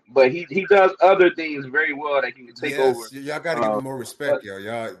ball, but he does other things very well that he can take over. Y'all got to give him more respect, yo.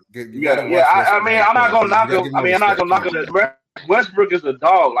 I'm not gonna knock him. I'm not gonna knock him. Westbrook is a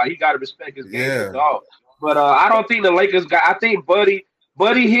dog. Like he got to respect his game as a dog. But I don't think the Lakers got. I think Buddy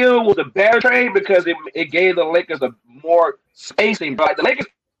Hield was a better trade because it gave the Lakers a more spacing. But the Lakers'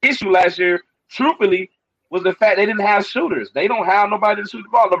 issue last year, truthfully, was the fact they didn't have shooters. They don't have nobody to shoot the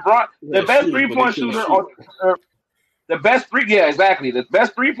ball. LeBron, the best 3-point shooter. The best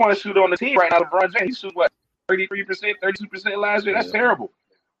 3-point shooter on the team right now, LeBron James. He shoots 33%, 32% last year. That's terrible.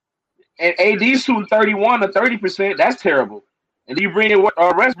 And AD shooting 31 to 30%. That's terrible. And you bring in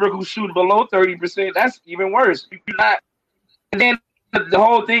Westbrook, who's shooting below 30%. That's even worse. You're not. And then the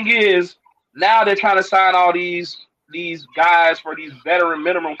whole thing is now they're trying to sign all these guys for these veteran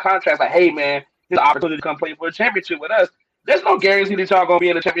minimum contracts. Like, hey man, here's an opportunity to come play for a championship with us. There's no guarantee that y'all gonna be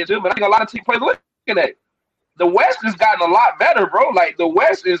in the championship, but I think a lot of team players looking at it. The West has gotten a lot better, bro. Like, the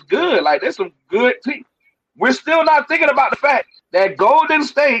West is good. Like, there's some good teams. We're still not thinking about the fact that Golden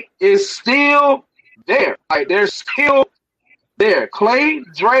State is still there. Like, they're still there. Clay,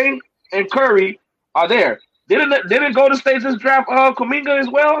 Dre, and Curry are there. Didn't Golden State just draft Kuminga as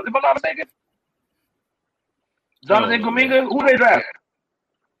well, if I'm not mistaken? Jonathan Kuminga? Who they draft?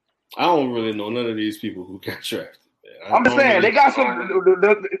 I don't really know none of these people who got drafted. I'm just saying, they got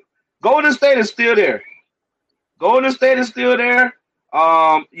some. Golden State is still there. Golden State is still there.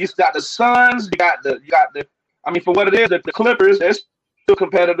 You got the Suns. You got the. I mean, for what it is, the Clippers, they're still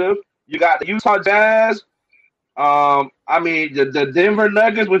competitive. You got the Utah Jazz. I mean, the Denver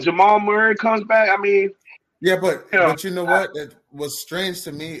Nuggets when Jamal Murray comes back. I mean, yeah, but you know what? What's strange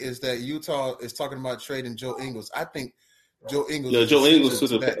to me is that Utah is talking about trading Joe Ingles. I think Joe Ingles. No, Joe Ingles to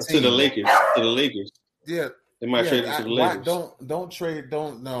the Lakers. To the Lakers. Yeah. They might trade him to the Lakers. Don't trade him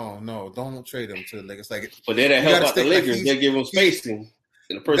to the Lakers. Like, but they'll help out the Lakers. Like they'll give them spacing.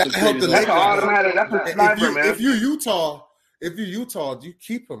 And the person help the Lakers. That's a sniper, man. If you're Utah, you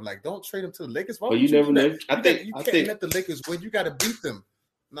keep him. Like, don't trade him to the Lakers. Well, you never know. I think you can't let the Lakers win. You got to beat them.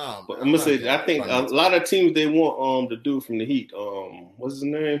 Nah, but I'm gonna say I think a lot of teams they want the dude from the Heat. What's his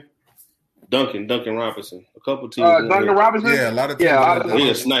name? Duncan Robinson. A couple teams. Duncan Robinson. Yeah, a lot of teams. Yeah, he's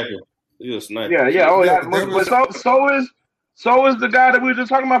a sniper. Yeah. Oh, yeah. But so is the guy that we were just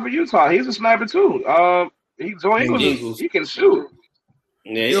talking about for Utah. He's a sniper too. He can shoot.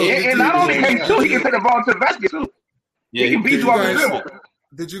 Yeah, and not only can he shoot, he can take the ball to the basket too. Yeah, he can beat you off the dribble.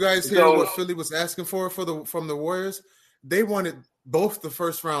 Did you guys hear what Philly was asking from the Warriors? They wanted both the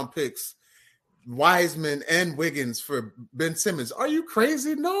first round picks, Wiseman and Wiggins, for Ben Simmons. Are you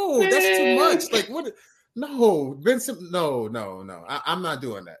crazy? No, that's too much. Like what? No, Ben Simmons. No. I'm not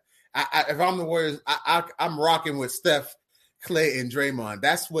doing that. If I'm the Warriors, I'm rocking with Steph, Clay, and Draymond.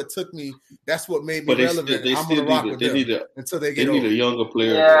 That's what took me. That's what made me relevant. I'm gonna rock with them until they get. They need a younger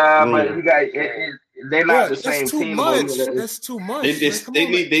player. Yeah, but you got. They're not the same team. That's too much. They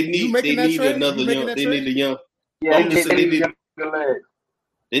need another young. They need a young. Yeah, they need younger legs.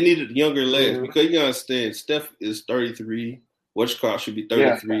 They needed younger legs because you understand. Steph is 33. Westcott should be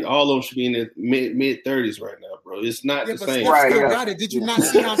 33. Yeah. All of them should be in the mid 30s right now, bro. It's not the same. Steph still got it. Did you not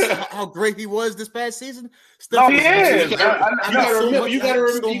see how great he was this past season? No, he is. You gotta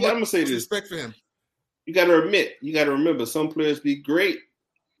remember. I'm gonna say this. Respect for him. You gotta remember. Some players be great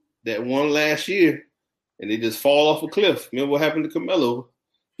that won last year, and they just fall off a cliff. Remember what happened to Carmelo?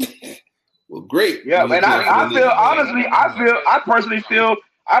 Well, great. Yeah, and I personally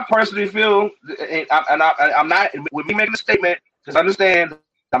feel, and I'm not with me making a statement. Just understand,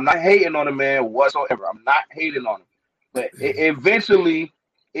 I'm not hating on the man whatsoever. I'm not hating on him, but eventually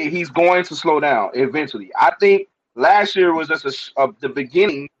he's going to slow down. Eventually, I think last year was just the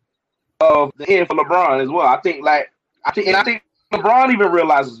beginning of the end for LeBron as well. I think LeBron even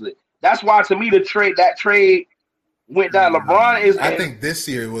realizes it. That's why, to me, that trade went down. LeBron is. I think this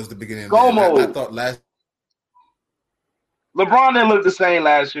year was the beginning. Go mode. I thought LeBron didn't look the same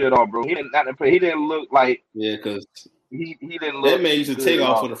last year at all, bro. He didn't look like. Yeah, because he didn't look. That man used to take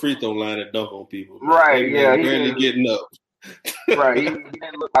off on the free throw line and dunk on people. Right? Yeah, he barely getting up. Right, he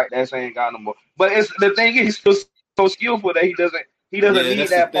didn't look like that same guy no more. But the thing is, he's still so skillful that he doesn't need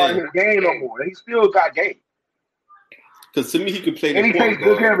that part of his game no more. He still got game. Because to me, he could play. And he takes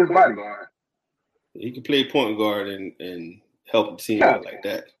good care of his body. He can play point guard and help the team out like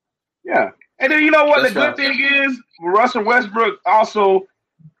that. Yeah. And then you know what? The good thing is, Russell Westbrook also,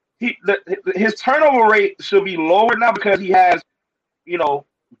 his turnover rate should be lower now because he has,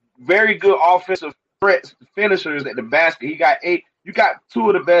 very good offensive threats, finishers at the basket. He got 8. You got 2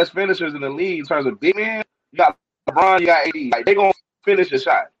 of the best finishers in the league in terms of big men. You got LeBron, you got AD. Like, they're gonna finish the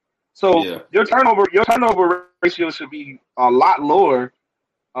shot. So your turnover ratio should be a lot lower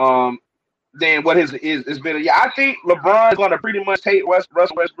than what it's been. Yeah, I think LeBron is going to pretty much take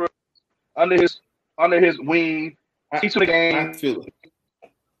Russell Westbrook under his wing, teach him the game. I feel it,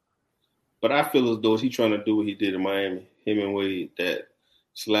 but I feel as though he's trying to do what he did in Miami. Him and Wade, that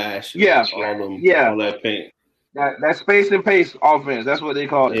slash, all that paint, that space and pace offense. That's what they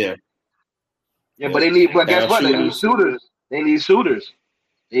call it. Yeah. But guess what? They need shooters. They need shooters.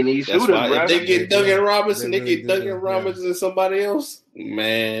 Bro. If they get Duncan Robinson, and somebody else,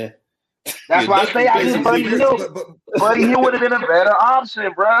 man. That's why I say I think Buddy Hill. Buddy Hill would have been a better option,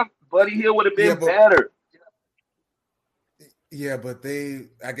 bro. Buddy Hill would have been better. Yeah, but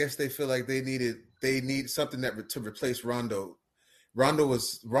I guess they feel like they need something to replace Rondo. Rondo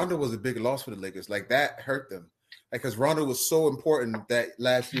was a big loss for the Lakers. Like, that hurt them. Like, because Rondo was so important that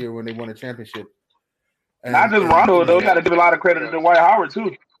last year when they won a championship. And not just Rondo, though. You got to give a lot of credit to Dwight Howard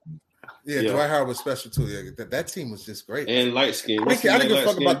too. Yeah, Dwight Howard was special too. Yeah, that team was just great. And light skin. I didn't give a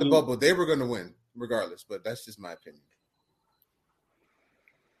fuck about the bubble. They were going to win regardless, but that's just my opinion.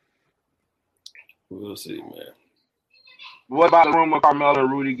 We'll see, man. What about the rumor of Carmelo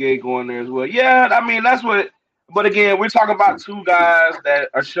and Rudy Gay going there as well? Yeah, I mean, that's what. But again, we're talking about 2 guys that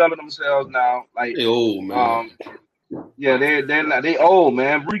are shelling themselves now. Like, they old, man. Yeah, they old,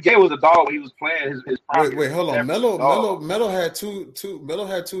 man. Rudy Gay was a dog when he was playing his prime. Wait, hold on. Melo had two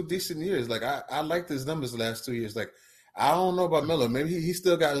decent years. Like, I liked his numbers the last 2 years. Like, I don't know about Melo. Maybe he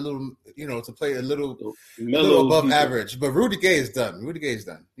still got a little, to play a little above average. But Rudy Gay is done.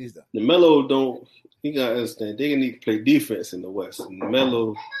 He's done. The Melo don't. You gotta understand. They need to play defense in the West. And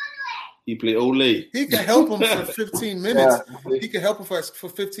Melo, he play Olay. He can help him for 15 minutes. Yeah. He can help him for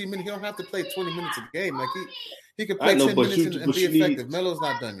 15 minutes. He don't have to play 20 minutes a game. Like, he can play 10 minutes and be effective. Melo's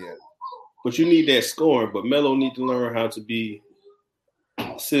not done yet. But you need that scoring. But Melo need to learn how to be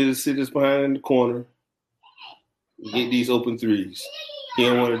sit behind in the corner, get these open threes. He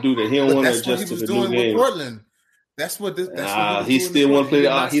don't want to do that. He don't want to adjust to the new game. Portland. That's what he still want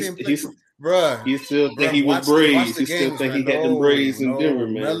to play. Bruh, he still think he was braids. He still think he had them braids in Denver,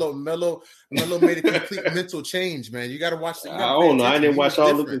 man. Melo made a complete mental change, man. You got to watch. I don't know. I didn't watch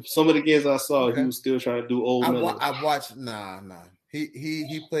all of some of the games I saw. Okay. He was still trying to do old Melo. I watched. Nah.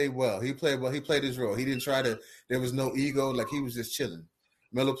 He played well. He played his role. He didn't try to. There was no ego. Like he was just chilling.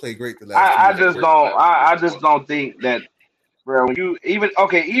 Melo played great the last. I just don't think that, bro. When you even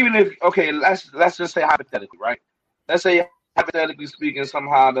if let's just say hypothetically, right? Let's say hypothetically speaking,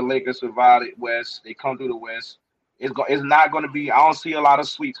 somehow the Lakers survive the West. They come through the West. It's not going to be. I don't see a lot of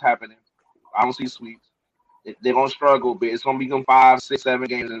sweeps happening. I don't see sweeps. They're going to struggle, but it's going to be 5, 6, 7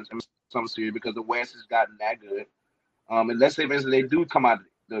 games in some series because the West has gotten that good. And let's say, for instance, they do come out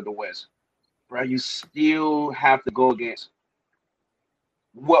of the West, right? You still have to go against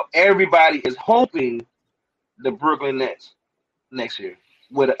what everybody is hoping the Brooklyn Nets next year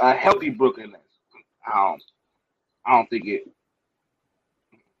with a healthy Brooklyn Nets. I don't think it.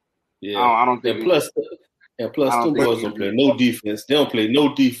 Yeah, I don't think. And plus, two boys don't play no defense. They don't play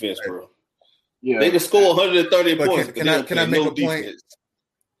no defense, bro. Yeah, they can score 130 points. Can I make a point?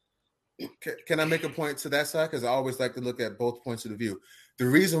 Can I make a point to that side? Because I always like to look at both points of the view. The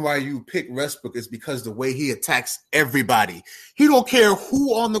reason why you pick Westbrook is because the way he attacks everybody. He don't care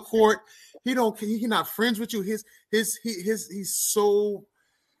who on the court. He not friends with you. He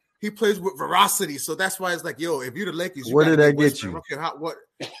plays with veracity. So that's why it's like, yo, if you're the Lakers, where did that get you?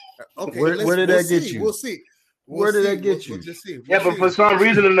 Okay, where did that get you? We'll see. Where did that get you? We'll just see. But for some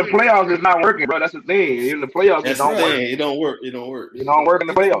reason in the playoffs, it's not working, bro. That's the thing. In the playoffs, it don't work. It don't work. It don't work in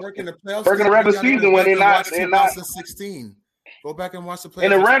the playoffs. Work in the regular season when they're not. 2016. Go back and watch the playoffs.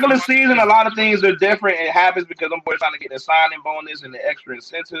 In the regular season, a lot of things are different. It happens because them boys trying to get the signing bonus and the extra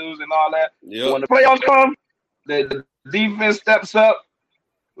incentives and all that. Yep. When the playoffs come, the defense steps up.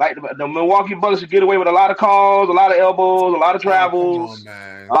 Like the Milwaukee Bucks should get away with a lot of calls, a lot of elbows, a lot of travels,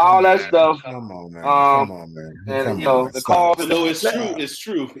 all that stuff. Come on, man. And the calls. No, it's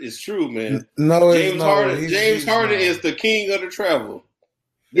true, man. No, James Harden is the king of the travel.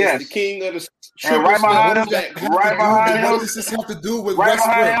 Yes, the king of the. And right behind him, what does this have to do with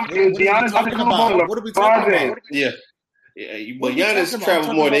Westbrook? Is Giannis Antetokounmpo. What are we talking about? Yeah. But Giannis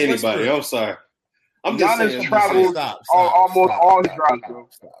travels more than anybody. I'm sorry. I'm just saying. Travels almost all his drives, bro.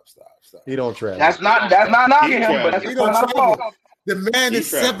 Stop. He don't travel. That's not knocking him, but he don't travel. The man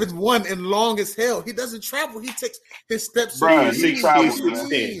is 7'1" and long as hell. He doesn't travel. He takes his steps. Bro, he travels.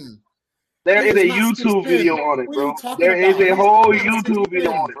 There is a YouTube video on it, bro. There is a whole YouTube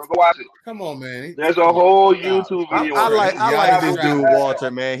video on it, bro. Go watch it. Come on, man. There's a whole YouTube video. I like this dude, Walter,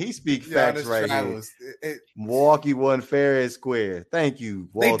 man. He speaks facts right here. Milwaukee won fair and square. Thank you,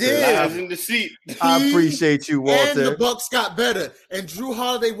 Walter. They did. In the seat. I appreciate you, Walter. And the Bucks got better. And Drew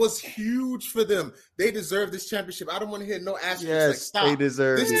Holiday was huge for them. They deserve this championship. I don't want to hear no asterisks. Yes, stop. They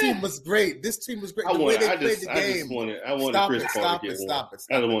deserve it. This team was great. The way they played the game. I wanted Chris Paul to get one.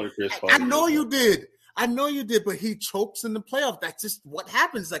 I don't want Chris Paul. I know you did. But he chokes in the playoff. That's just what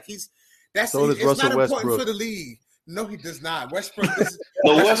happens. Like it's not important for the league. No, he does not. Westbrook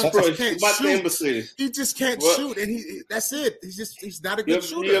he just can't shoot, and that's it. He's not a good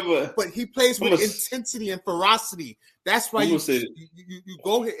shooter. But he plays with intensity and ferocity. That's why you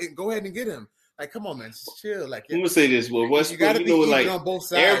go ahead and get him. Like, come on, man, just chill. Like, I'm gonna say this, well, Westbrook, on both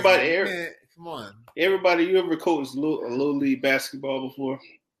sides. Everybody, come on. Everybody, you ever coached a little league basketball before?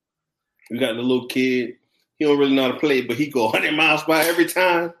 You got the little kid. He don't really know how to play, but he go 100 miles by every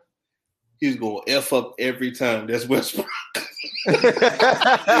time. He's going to F up every time. That's Westbrook.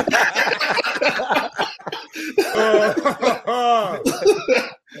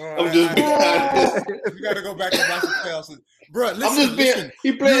 I'm just you got to go back and watch the playoffs. Bro, listen.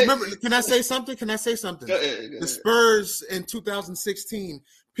 He played. Can I say something? The Spurs in 2016,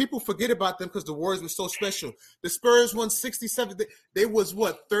 people forget about them because the Warriors were so special. The Spurs won 67. They was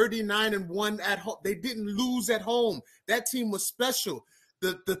 39-1 at home. They didn't lose at home. That team was special.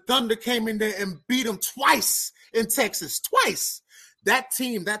 The Thunder came in there and beat them twice in Texas. Twice. That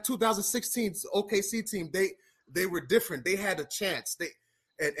team, that 2016 OKC team, they were different. They had a chance.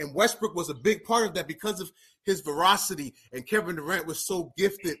 And Westbrook was a big part of that because of his veracity. And Kevin Durant was so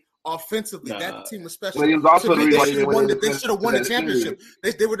gifted offensively. That team was special. Well, he was also they should have won the championship.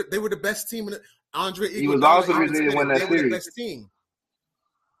 They were the best team. Andre Iguodala, he was also the reason they won that series. The best team.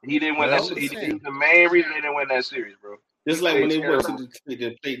 He didn't win that series. He's the main reason they didn't win that series, bro. Just like when they went to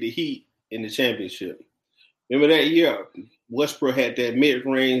play the Heat in the championship. Remember that year, Westbrook had that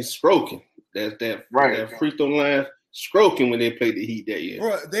mid-range stroking. That free throw line stroking when they played the Heat that year.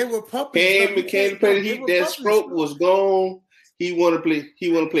 Bro, they were puppies. Came to play the Heat. That stroke was gone. He want to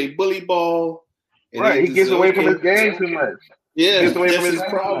play bully ball. Right, he gets away from his game too much. Yeah, that's his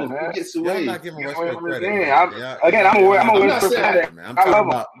problem. He gets away. I'm not giving Westbrook credit. I'm a Westbrook fan.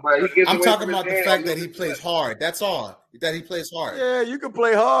 I'm talking about the fact that he plays hard. That's all. That he plays hard. Yeah, you can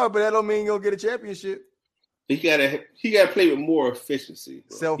play hard, but that don't mean you'll get a championship. He gotta play with more efficiency,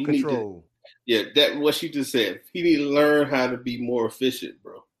 bro. Self-control. That what she just said. He need to learn how to be more efficient,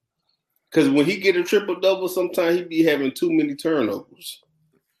 bro. Because when he get a triple-double, sometimes he be having too many turnovers.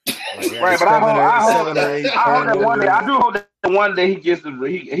 Right, but I hope that one day. I do hope that one day he gets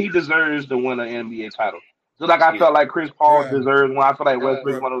he deserves to win an NBA title. Just like I felt like Chris Paul deserves one. I feel like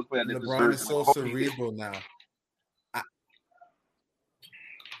Westbrook one of those players that LeBron deserves. is so cerebral now.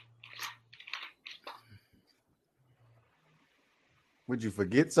 Would you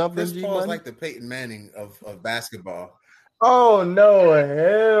forget something? Chris Paul is like the Peyton Manning of basketball. Oh no!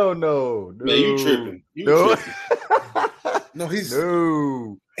 Hell no! Man, you tripping? Tripping. No, he's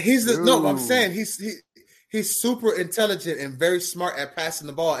no. I'm saying he's super intelligent and very smart at passing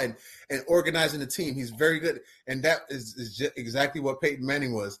the ball and organizing the team. He's very good, and that is just exactly what Peyton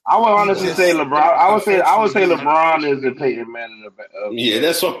Manning was. I would honestly say LeBron. I would say LeBron is the Peyton Manning of yeah,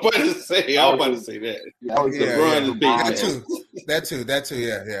 that's what I'm about to say. I was about to say that. LeBron is Peyton. That too.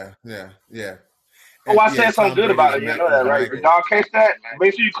 Yeah. Oh, I said something good about it. You know that, right? Did y'all catch that?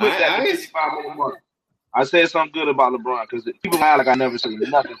 Make sure you click that. 55 minute mark. I said something good about LeBron because people lie like I never said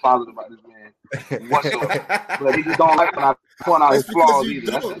nothing positive about this man whatsoever. But he just don't like when I point out his flaws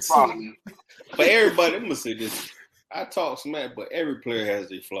either. That's the problem. But everybody, I'm gonna say this. I talk smack, but every player has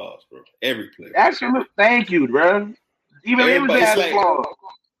their flaws, bro. Every player. Actually, thank you, bro. Even MJ has flaws.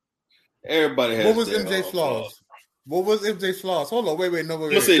 Everybody has. What was MJ's flaws? What was MJ's flaws? Hold on, wait. No,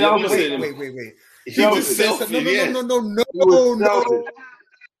 wait. Wait. He was selfish.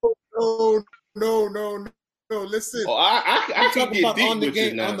 No. Listen. Oh, I can get deep on the with game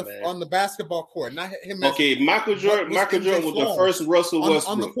you now, on the basketball court. Not him. Okay, Michael Jordan was the first Russell Westbrook.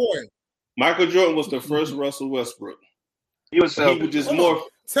 On the court. Michael Jordan was the first Russell Westbrook. He was selfish. He was just more.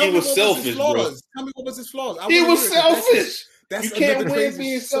 He was selfish, bro. Tell me what was his flaws. He was selfish. You can't win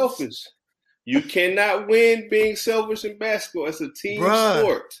being selfish. You cannot win being selfish in basketball. It's a team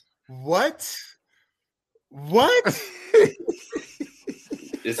sport. What?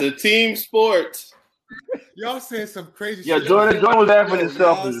 It's a team sport. Y'all saying some crazy shit. Yeah, Jordan was definitely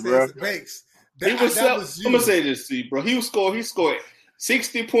selfish, bro. He was selfish. I'm gonna say this to you, bro. He scored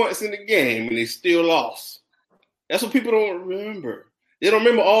 60 points in the game and he still lost. That's what people don't remember. They don't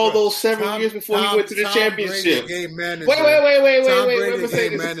remember all those 7 years before he went to the championship. Wait. Brady,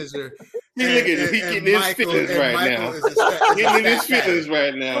 game manager. Look at him. He getting his feelings right now. Getting his feelings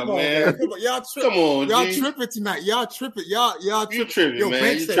right now, man. Come on, y'all tripping tonight. Y'all tripping. You tripping, man.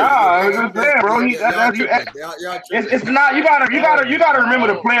 It's not. You gotta remember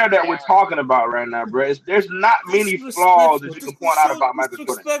the player that we're talking about right now, bro. There's not many flaws that you can point out about Michael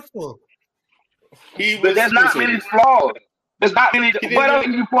Jordan. But there's not many flaws. There's not many. What else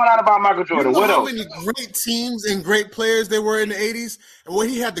can you point out about Michael Jordan? What else? How many great teams and great players there were in the 80s, and what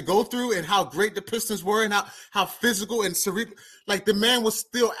he had to go through, and how great the Pistons were, and how physical and cerebral. Like the man was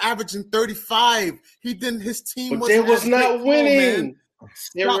still averaging 35. He didn't. His team was not winning.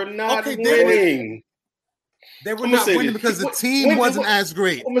 They were not winning. They were not winning because the team wasn't as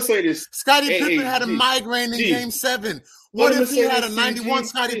great. I'm gonna say this. Scottie Pippen had a migraine in Game 7. What if he had a 91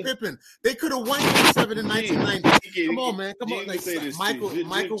 Scottie Pippen? They could have won Game 7 in 1990. Come on, man. Come on. Like,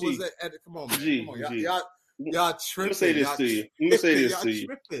 Michael was at come on, man. Y'all tripping. Let me say this to you.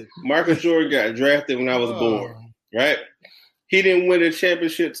 Michael Jordan got drafted when I was born, right? He didn't win a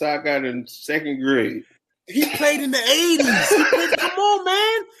championship till I got in second grade. He played in the 80s. Come on,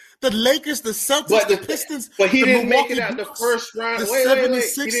 man. The Lakers, the Celtics, the Pistons. But he didn't make it out the first round. The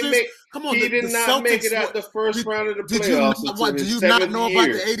 76ers. Come on, he did not make it out the first round of the playoffs. Do you not know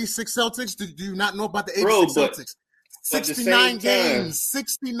about the 86 Celtics? Do you not know about the 86 Celtics? 69 games.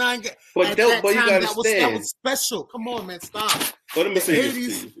 69 games. But you gotta that was special. Come on, man. Stop. But let me say this to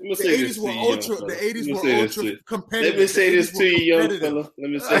you. The 80s were ultra competitive. Let me say this to you, young fella. Let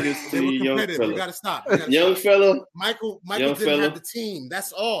me say this to you, young fella. You gotta stop. Young fella. Michael didn't have the team.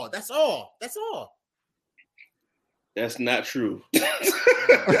 That's all. That's not true.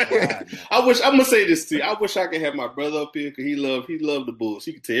 I'm gonna say this to you. I wish I could have my brother up here because he loved the Bulls.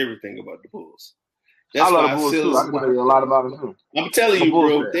 He could tell everything about the Bulls. That's I love the Bulls too. I can tell you a lot about it too. I'm telling you,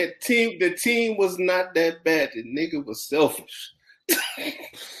 bro, the team was not that bad. The nigga was selfish.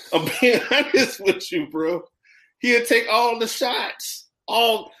 I'm being honest with you, bro. He'll take all the shots.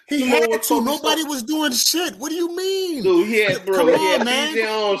 He had to. Nobody was doing shit. What do you mean? Dude, he had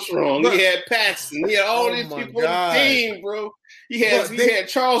PJ Armstrong. He had Paxson. He had all these people on the team, bro. He had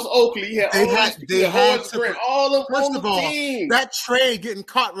Charles Oakley. He had Horace Grant. All of them on the team. That trade getting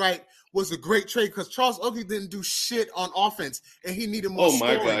caught right was a great trade because Charles Oakley didn't do shit on offense, and he needed more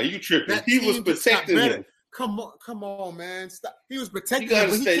scoring. Oh, my God. You tripping. He was protecting him. Come on, man. Stop. He was protecting him,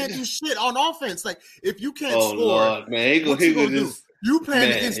 but he can't do shit on offense. Like, if you can't score, Lord, man. What you going to do? You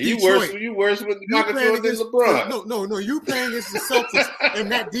playing against Detroit. You worse with Michael Jordan than LeBron. No. You playing against the Celtics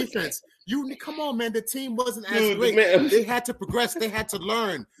and that defense. Come on, man. The team wasn't as great. Man. They had to progress. They had to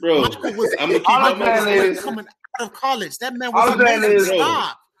learn. Bro, Michael was coming out of college. That man was amazing.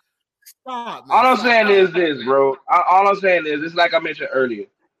 Stop. Man. All I'm saying is this, bro. All I'm saying is, it's like I mentioned earlier.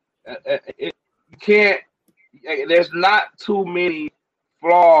 You can't. There's not too many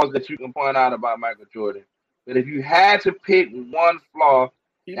flaws that you can point out about Michael Jordan. But if you had to pick one flaw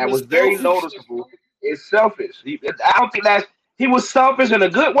that was very noticeable, it's selfish. I don't think he was selfish in a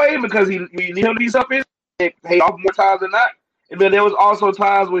good way because he needed to be selfish. It paid off more times than not. And then there was also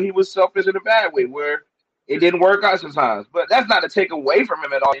times where he was selfish in a bad way, where it didn't work out sometimes. But that's not to take away from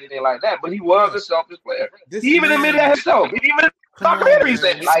him at all, anything like that. But he was a selfish player. He even admitted that himself. He even documentary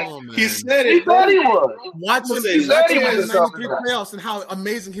said, he said it. He said he was. Watch him in the 93 playoffs and how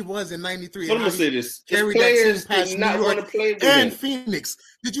amazing he was in 93. I'm going to say this. Carried that team past New York and Phoenix.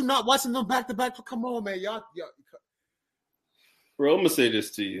 Did you not watch them back to back? Come on, man. Y'all. Bro, I'm going to say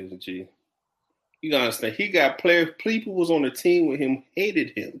this to you, G. You got to understand. He got people was on the team with him,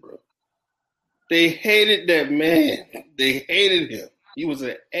 hated him, bro. They hated that man. They hated him. He was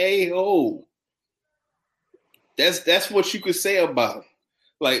an a-hole. That's what you could say about him.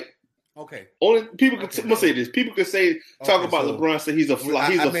 Like, okay, only people could. I'm gonna say this. People could talk about LeBron. Say he's a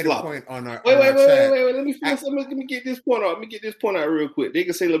flop. He's a flop. Point on our, wait. Let me get this point out. Let me get this point out real quick. They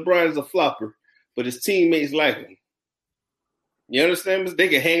can say LeBron is a flopper, but his teammates like him. You understand? They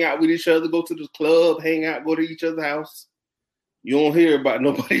can hang out with each other, go to the club, hang out, go to each other's house. You don't hear about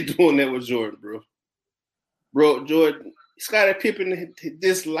nobody doing that with Jordan, bro. Bro, Jordan, Scottie Pippen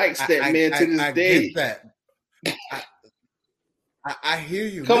dislikes that man to this day. Get that. I hear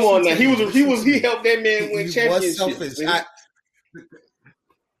you. Come on now. He helped that man win championships.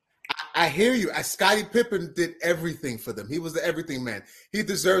 I hear you. Scottie Pippen did everything for them. He was the everything man. He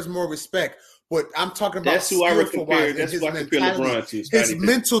deserves more respect. But I'm talking about that's who I compare. That's who I compare LeBron to. His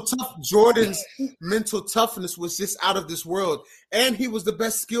mental tough. Jordan's mental toughness was just out of this world, and he was the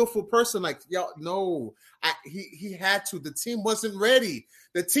best skillful person. Like he had to. The team wasn't ready.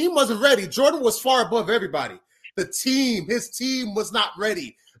 Jordan was far above everybody. His team was not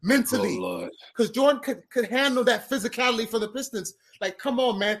ready mentally because Jordan could handle that physicality for the Pistons. Like, come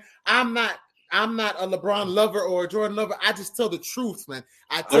on, man. I'm not a LeBron lover or a Jordan lover. I just tell the truth, man.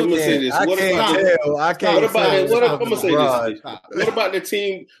 I'm gonna say this. What about the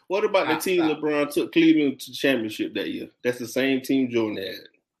team? What about the team LeBron took Cleveland to championship that year? That's the same team Jordan had.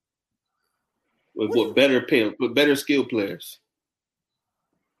 With better skill players,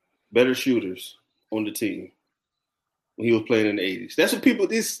 better shooters on the team when he was playing in the 80s. That's what people.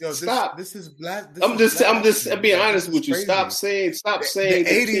 Stop. This is black. I'm just being honest with you. Stop saying the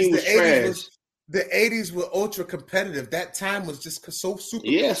 80s was trash. The 80s were ultra competitive. That time was just so super.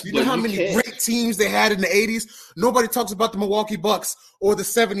 Yes, you know how many great teams they had in the 80s? Nobody talks about the Milwaukee Bucks or the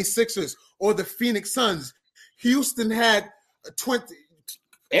 76ers or the Phoenix Suns. Houston had 20.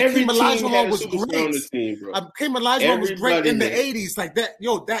 Every team was great. On the team, bro. Olajuwon was great in the 80s. Like that,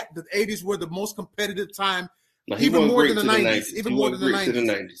 the 80s were the most competitive time. Even more than the 90s. Even more than the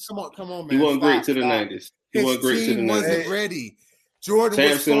 90s. Come on, man. He wasn't great to the 90s. He wasn't great to the 90s. Wasn't ready. Jordan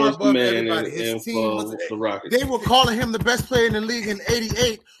was far above everybody. His team was the Rockets. They were calling him the best player in the league in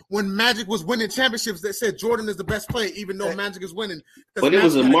 '88 when Magic was winning championships. They said Jordan is the best player, even though Magic is winning. But it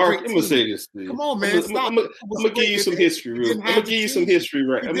was a mark. I'm gonna say this. Come on, man. I'm gonna give you some history. I'm gonna give you some history.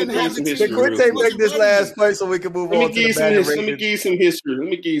 Right. I'm gonna give you some history. Quinte, make this last point so we can move on. Let me give you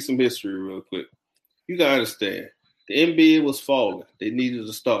some history real quick. You gotta understand. The NBA was falling. They needed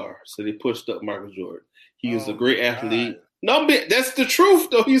a star, so they pushed up Michael Jordan. He is a great athlete. No, that's the truth,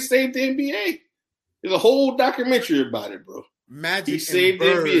 though. He saved the NBA. There's a whole documentary about it, bro. Magic saved the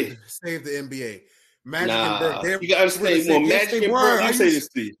NBA. Saved the NBA. Magic and Bird. You got to understand. When Magic and Bird, I say this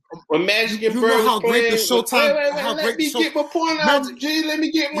to you. When Magic and Bird was playing, let me get my point out, G. Let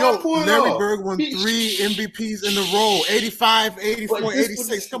me get my point out. Larry Bird won 3 MVPs in a row. 85, 84,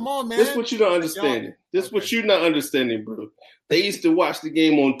 86. Come on, man. This is what you don't understand. This is what you're not understanding, bro. They used to watch the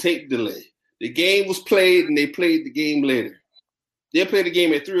game on tape delay. The game was played, and they played the game later. They play the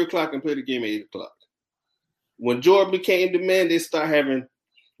game at 3 o'clock and play the game at 8 o'clock. when Jordan became the man, they start having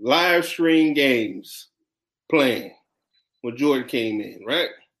live stream games playing. When Jordan came in, right?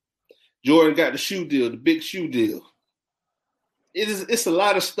 Jordan got the shoe deal, the big shoe deal. It's a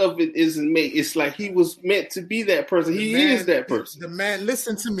lot of stuff it isn't made. It's like he was meant to be that person. He is that person. The man,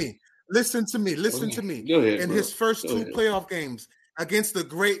 listen to me. Go ahead, in his first two playoff games against the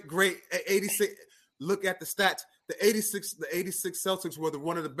great 86. Look at the stats. The 86 Celtics were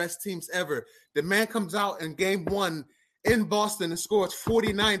one of the best teams ever. The man comes out in game 1 in Boston and scores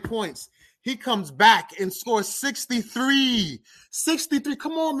 49 points. He comes back and scores 63. 63.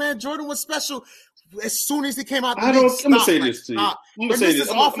 Come on, man. Jordan was special. As soon as he came out, I'm gonna say this to you. I'm gonna say this. This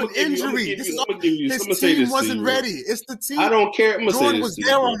is off an injury. His team wasn't ready. It's the team. I don't care. Jordan was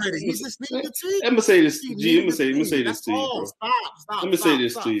there already. He just needed the team. I'm gonna say this. G. I'm gonna say this to you, bro. Stop. Let me say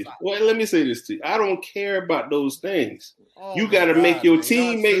this to you. Well, let me say this to you. I don't care about those things. You got to make your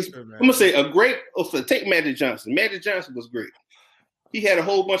teammates. I'm gonna say take Magic Johnson. Magic Johnson was great. He had a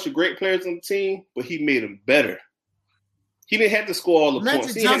whole bunch of great players on the team, but he made them better. He didn't have to score all the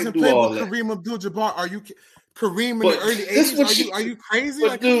points. He Johnson had to do all that. Kareem Abdul-Jabbar. Are you Kareem in the early 80s? Are you crazy?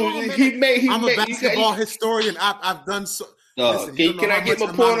 But dude, I'm a basketball historian. I've done so. Listen, can I get my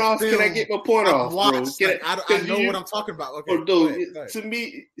point off? Can I get my point off, bro? I know what I'm talking about. Okay, go ahead. To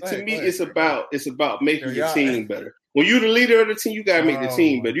me, it's about making your team better. When you're the leader of the team, you gotta make the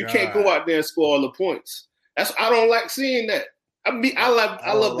team better. You can't go out there and score all the points. I don't like seeing that. I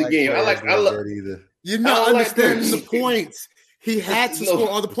love the game. I love either. You're not understanding the points. He had to score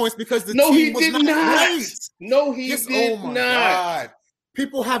all the points because the team was not great. No, he did not. God.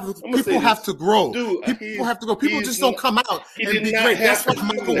 People have to grow. Dude, people have to grow. People just don't come out and be great. That's why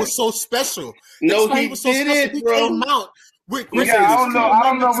Michael was so special. No, he didn't, bro. He came out. I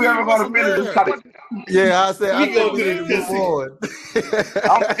don't know if we ever going to finish this topic. Yeah, I said I go to the move on.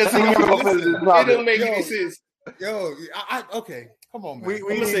 It don't make any sense. Yo, okay. Come on, man. We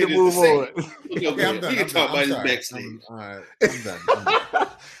need to move on. Okay, I'm done. You can talk about his backstage. All right, I'm done.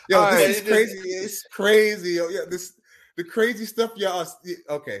 Yo, this is crazy. It's crazy. Yo, the crazy stuff y'all.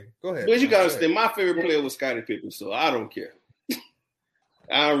 Okay, go ahead. But you gotta understand, my favorite player was Scottie Pippen, so I don't care.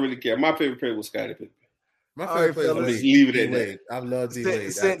 I don't really care. My favorite player was Scottie Pippen. My favorite player was leave it at that. I love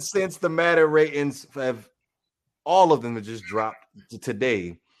D-Wade. Since the Madden ratings have all of them have just dropped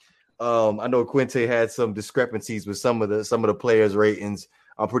today. I know Quinte had some discrepancies with some of the players' ratings.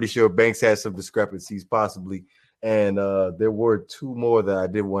 I'm pretty sure Banks had some discrepancies possibly. And there were two more that I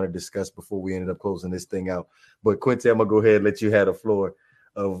did want to discuss before we ended up closing this thing out. But Quinte, I'm gonna go ahead and let you have the floor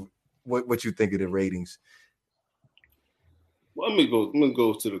of what you think of the ratings. Well, I'm gonna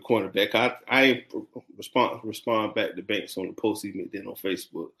go to the cornerback. I respond back to Banks on the post he made on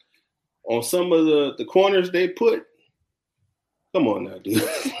Facebook. On some of the corners they put. Come on now, dude.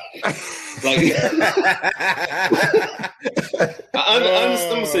 I'm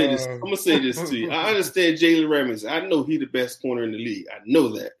gonna say this to you. I understand Jalen Ramsey. I know he's the best corner in the league. I know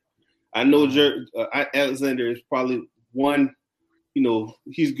that. I know Alexander is probably one.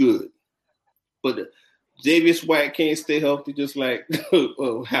 He's good, but Davis White can't stay healthy, just like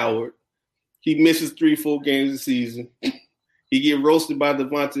Howard. He misses 3-4 games a season. He get roasted by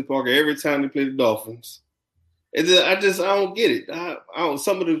Devontae Parker every time they play the Dolphins. I don't get it.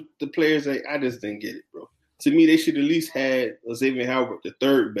 Some of the players, I just didn't get it, bro. To me, they should at least had Xavier Howard the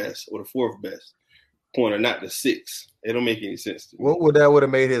third best or the fourth best corner, not the sixth. It don't make any sense to me. What would that would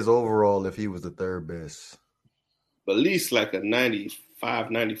have made his overall if he was the third best? At least like a 95,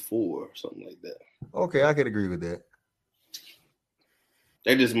 94 or something like that. Okay, I could agree with that.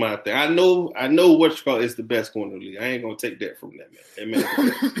 That's just my thing. I know what you call is the best corner in the league. I ain't gonna take that from that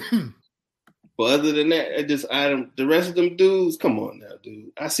man. But other than that, the rest of them dudes, come on now,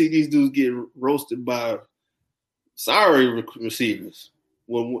 dude. I see these dudes get roasted by sorry receivers.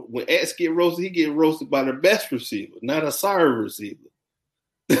 When X get roasted, he get roasted by the best receiver, not a sorry receiver.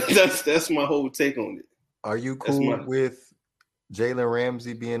 That's my whole take on it. Are you cool with Jalen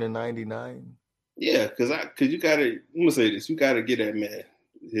Ramsey being a 99? Yeah, because you gotta. I'm gonna say this: you gotta get that man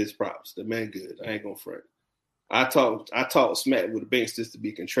his props. The man good. I ain't gonna front. I talk smack with the Banks just to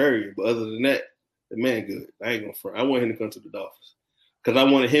be contrarian, but other than that, the man good. I ain't gonna front. I want him to come to the Dolphins because I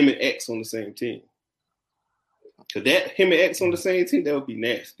wanted him and X on the same team. Because him and X on the same team, that would be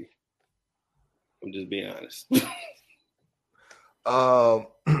nasty. I'm just being honest.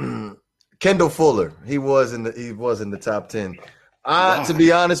 Kendall Fuller, he was in the top 10. To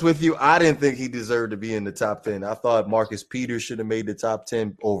be honest with you, I didn't think he deserved to be in the top 10. I thought Marcus Peters should have made the top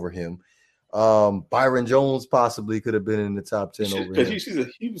 10 over him. Byron Jones possibly could have been in the top 10 over him. Because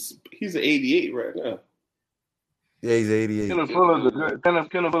he's an 88 right now. Yeah, he's 88. Kendall Fuller's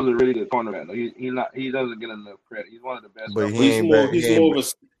a really good cornerback. Though. He doesn't get enough credit. He's one of the best. But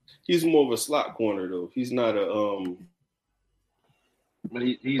he's more of a slot corner though. He's not a But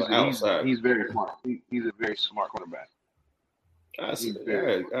he's very smart. He's a very smart cornerback. I see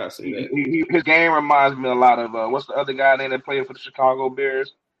that. His game reminds me a lot of what's the other guy name that played for the Chicago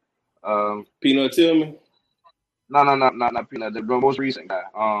Bears? Peanut Tillman. No, not Peanut. The most recent guy.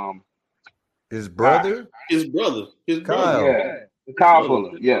 His brother. Kyle. Yeah, Kyle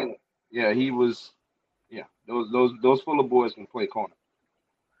Fuller. Yeah. He was. Yeah, those Fuller boys can play corner.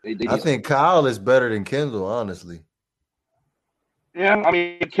 I think Kyle is better than Kendall, honestly. Yeah, I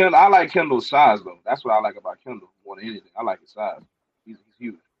mean, I like Kendall's size though. That's what I like about Kendall more than anything. I like his size. He's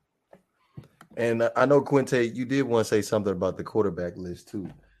huge. And I know Quinte, you did want to say something about the quarterback list too.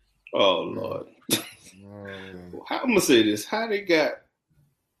 Oh Lord, I'm gonna say this: how they got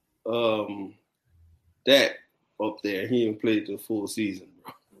Dak up there? He didn't play the full season,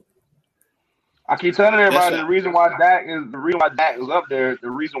 bro. I keep telling everybody the reason why Dak is up there. The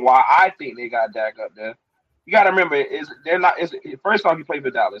reason why I think they got Dak up there. You got to remember, first off, he played for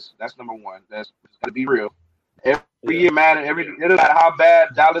Dallas. That's number one. That's got to be real. Every year, Madden, it doesn't matter how bad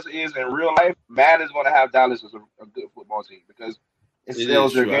Dallas is in real life, Madden is going to have Dallas as a good football team because it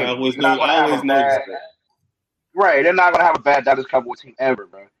sells their game. Right, they're not going to have a bad Dallas Cowboy team ever,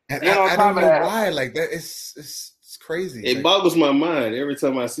 bro. And I don't know why. Like that, it's crazy. It boggles my mind every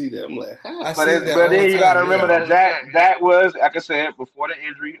time I see that. I'm like, how? But then you got to remember that was, like I said, before the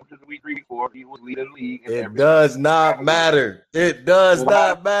injury, the week 3 before, he was leading the league. It does not matter. It does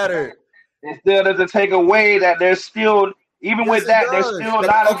not matter. It still doesn't take away that there's still, even with that, there's still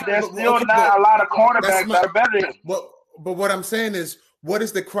not a lot of cornerbacks that are better than him. But what I'm saying is, what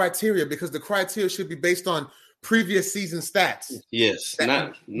is the criteria? Because the criteria should be based on previous season stats. Yes.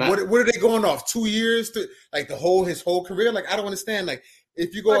 Not what are they going off? 2 years to like his whole career? Like I don't understand. Like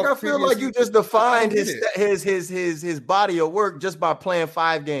if you go I feel like you just defined his body of work just by playing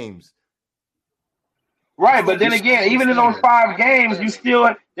 5 games. Right, but then again, even in those 5 games,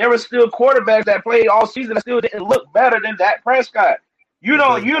 there were still quarterbacks that played all season that still didn't look better than Dak Prescott. You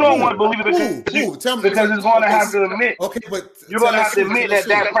don't want to believe it because it's going to have to admit. Okay, but you're going to have to admit that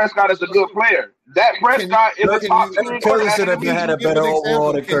Dak Prescott is a good player. Dak Prescott is a top. Curry should have had a better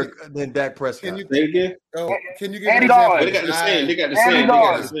overall than Dak Prescott. Can you say again? Can you give Andy an example? They got the same. They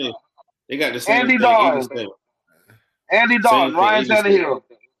got the same. Andy Dalton, Ryan Tannehill.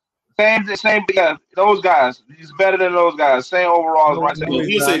 Same, yeah, those guys. He's better than those guys. Same overall as Ryan Tannehill.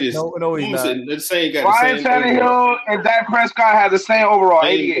 You say this. No, he's not. Ryan Tannehill and Dak Prescott have the same overall.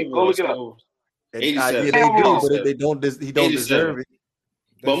 88. Go look it up. 87. They do, but he don't deserve it.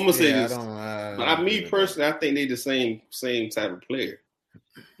 But I'm gonna say this. Me personally, I think they the same type of player.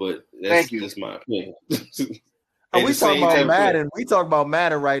 But that's just my opinion. We talking about Madden. We talking about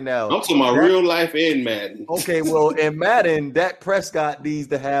Madden right now. I'm talking about real life and Madden. Okay, well, in Madden, Dak Prescott needs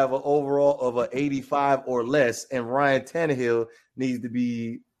to have an overall of an 85 or less, and Ryan Tannehill needs to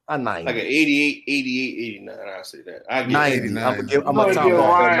be a 90. Like an 88, 89. I'll say that. I get 90. 89. I'm going to give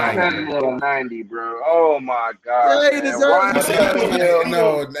Ryan Tannehill a 90, bro. Oh, my God. Yeah, he deserves it.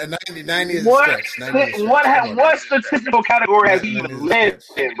 No, 90 is a stretch. What statistical category has he even led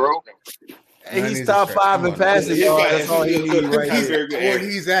in, bro? He's top 5 in passing yards. That's all he needs right here. Where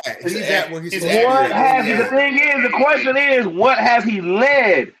he's at. He's at where he's at. The question is, what has he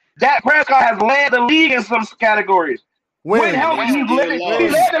led? Dak Prescott has led the league in some categories. He led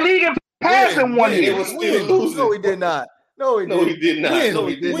the league in passing 1 year. No, he did not. No, he did not. No,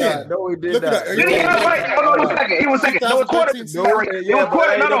 he did not. No, he did not. He was second. It was quarterback. Sorry.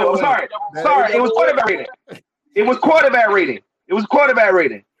 It was quarterback rating. It was quarterback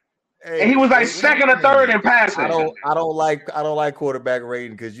rating. Hey, and he was like second or third in passing. I don't like quarterback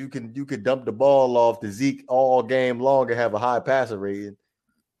rating because you can dump the ball off to Zeke all game long and have a high passer rating.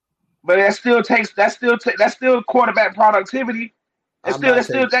 But that's still quarterback productivity. That's still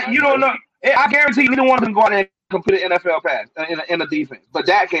that you don't know. I guarantee you, neither one of them go out there and complete an NFL pass in a defense. But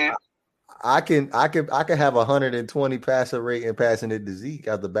that can. I can have 120 passer rate and passing it to Zeke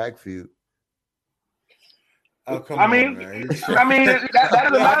out the backfield. Oh, come I on, mean, man. that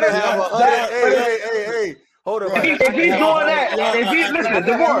doesn't matter. Hey, hold on. If he's doing that, if he's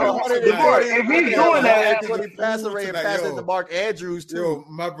doing that, 20 passer rate and passing to Mark Andrews too. Yo,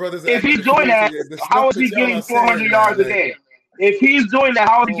 my brother's. If he's doing that, how is he getting 400 yards a game? If he's doing that,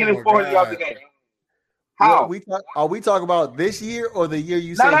 how is he getting 400 yards a game? How? Are we talking about this year or the year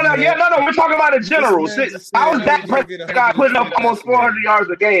you said? No. We're talking about in general. How is that Prescott putting up almost 400 yards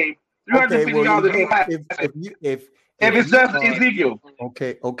a game? 350 yards a game. if it's just Ezekiel.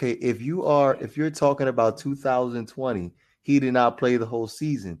 Okay. If you're talking about 2020, he did not play the whole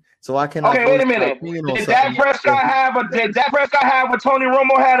season. So I cannot. Okay, wait a minute. Did Dak Prescott have what Tony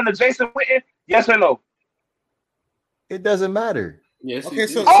Romo had and the Jason Witten? Yes or no? It doesn't matter. Yes. Okay,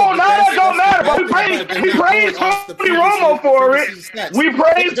 so that don't matter. But we praise Tony Romo for it. We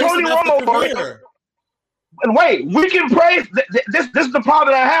praise Tony Romo for it. And wait, we can praise this. This is the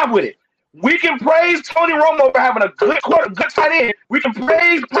problem that I have with it. We can praise Tony Romo for having a good tight end. We can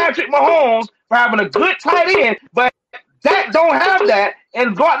praise Patrick Mahomes for having a good tight end, but Dak don't have that.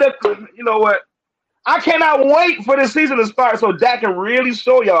 And got the, you know what? I cannot wait for the season to start so Dak can really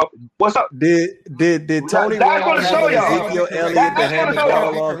show y'all what's up. Did Tony Romo show y'all? Ezekiel Elliott to hand the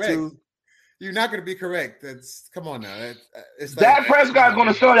ball off to? You're not going to be correct. Come on now. It's like, Dak Prescott's going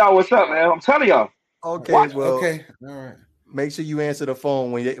to show y'all what's up, man. I'm telling y'all. Okay, what? Well, okay, all right. Make sure you answer the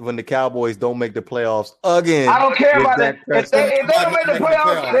phone when the Cowboys don't make the playoffs again. I don't care about that. If they don't make the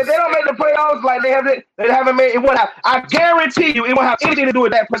playoffs, like they haven't made it. I guarantee you, it won't have anything to do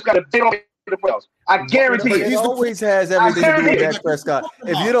with Dak Prescott if they don't make the playoffs. I guarantee you. It always has everything to do with Dak Prescott.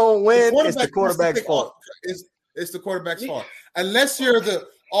 If you don't win, it's the quarterback's fault. It's the quarterback's fault. Unless you're the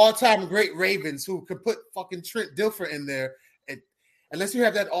all-time great Ravens who could put fucking Trent Dilfer in there. Unless you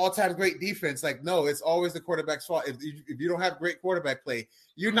have that all-time great defense, no, it's always the quarterback's fault. If you don't have great quarterback play,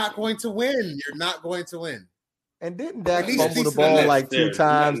 you're not going to win. You're not going to win. And didn't Dak fumble the ball like 2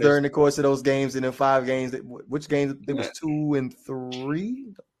 times during the course of those games, and in 5 games? Which games? It was 2 and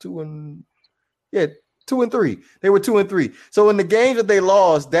 3, 2 and 3. They were 2 and 3. So in the games that they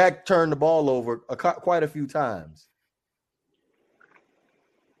lost, Dak turned the ball over quite a few times.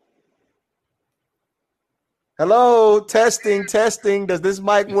 Hello, testing. Does this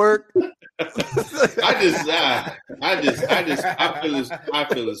mic work? I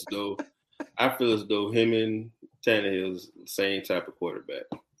feel as though him and Tannehill is the same type of quarterback.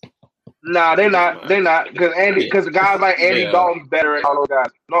 Nah, they're not. Because guys like Andy Dalton's better than all those guys.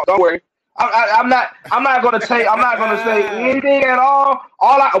 No, don't worry. I'm not going to say anything at all.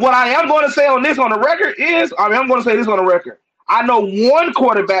 What I am going to say on the record is, I'm going to say this on the record. I know one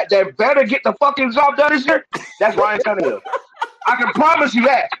quarterback that better get the fucking job done this year. That's Ryan Tannehill. I can promise you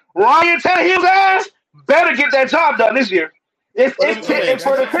that. Ryan Tannehill's ass better get that job done this year. It's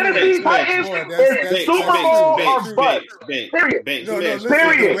for the Tennessee Titans. It's Super Bowl or bust. Period. Period.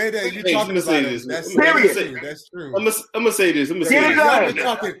 The way that you talking about it, that's true. I'm gonna say this. The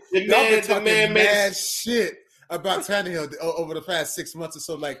man mad shit about Tannehill over the past 6 months or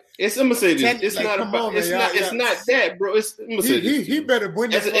so. I'm gonna say this. It's not about. It's not that, bro. I'm gonna say this. He better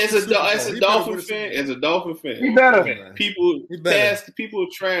win. As a Dolphin fan, he better. People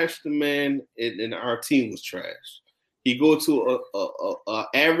trash the man, and our team was trash. He go to a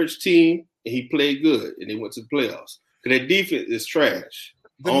average team and he played good, and they went to the playoffs. Because their defense is trash.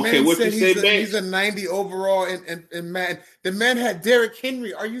 I don't care what you say, Banks. He's a 90 overall, and man, the man had Derrick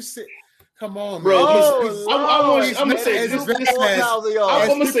Henry. Are you sick? Come on, bro. I'm gonna say this. I'm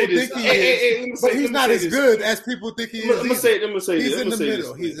gonna say this. But he's not as good as people think he is. I'm gonna say this. He's in the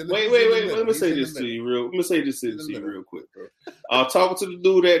middle. Wait. Let me say this to you real quick, bro. Talking to the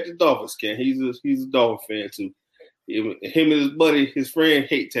dude at the Dolphins camp. He's a Dolphin fan too. Him and his buddy, his friend,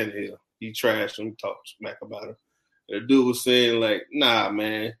 hate Tannehill. He trashed him, talked smack about him. The dude was saying nah,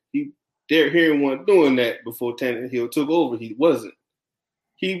 man. Derrick Henry wasn't doing that before Tannehill took over. He wasn't.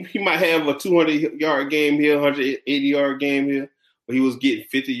 He might have a 200-yard game here, 180-yard game here, but he was getting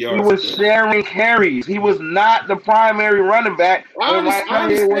 50 yards. He was sharing carries. He was not the primary running back. I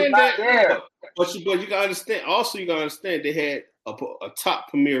understand that. But you gotta understand. Also, you gotta understand they had a top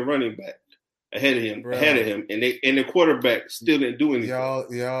premier running back ahead of him, and the quarterback still didn't do anything. Y'all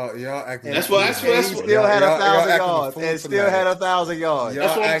acting. That's what. Still had 1,000 yards, and still had 1,000 yards.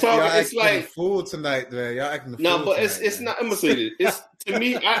 That's what I'm talking. It's like fool tonight, man. Y'all acting. No, but it's not. I'm gonna say this. It's to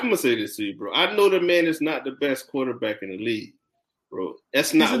me. I'm gonna say this to you, bro. I know the man is not the best quarterback in the league, bro.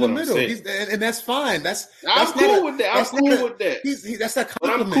 That's not what I'm saying. And that's fine. I'm cool with that. I'm cool with that. That's a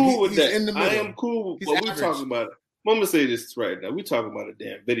compliment. I'm cool with that. In the middle. I am cool. But we're talking about it. I'm gonna say this right now. We're talking about a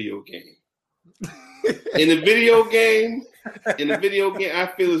damn video game. In the video game,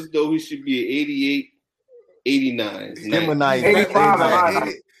 I feel as though he should be an 88, 89.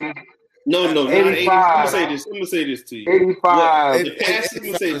 85. No, not 80. I'm gonna say this to you. 85. The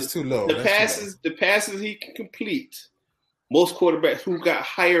passes, is too low. The passes he can complete. Most quarterbacks who got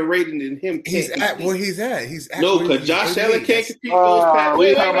higher rating than him he's at where he's at. No, because Josh Allen can't compete those passes.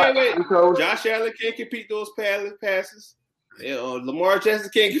 Wait. Josh Allen can't compete those passes. Lamar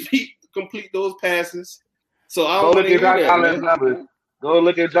Jackson can't complete those passes. So I don't want to hear that, man. Go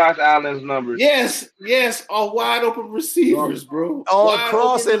look at Josh Allen's numbers. Yes, all wide open receivers, bro. On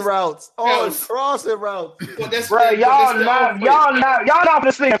crossing routes. Well, y'all not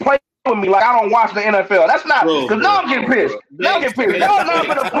listening. Play with me like I don't watch the NFL. That's not because now I'm getting pissed. Y'all not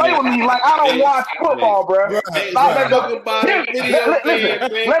gonna play with me like I don't watch football, bro. Listen. Let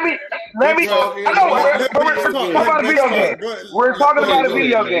me. I know we're talking about a video game. We're talking about a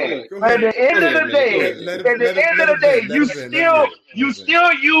video game. At the end of the day, you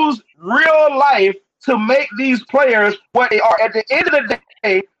still use real life to make these players what they are. At the end of the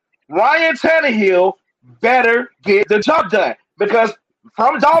day, Ryan Tannehill better get the job done because.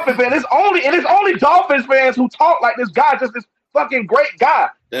 From Dolphin fans, it's only Dolphins fans who talk like this guy, just this fucking great guy.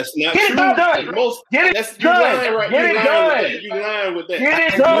 That's not true. Get it done. Get it done. Get it done. You lying with that.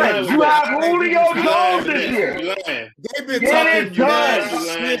 Get it done. You have Julio Jones this year. They've been talking. You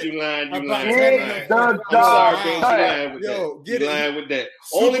lying. Get the job done. You lying with that.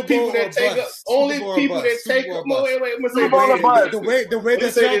 Only people that take up. Wait. I'm gonna say the way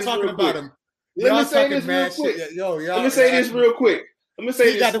that y'all talking about him. Let me say this real quick. Let me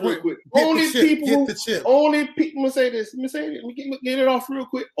say this real quick. Only people. I'm gonna say this. Let me get it off real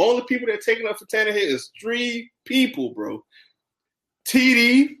quick. Only people that taking up for Tannehill is 3 people, bro.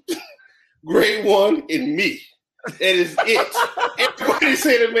 TD, Great One, and me. That is it. Everybody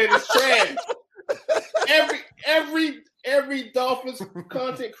say the man is trash. Every Dolphins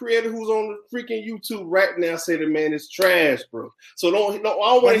content creator who's on the freaking YouTube right now say the man is trash, bro. So I don't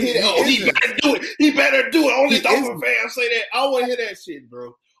want to hear that. Oh, he better do it. He better do it. Only Dolphin fans say that. I don't want to hear that shit,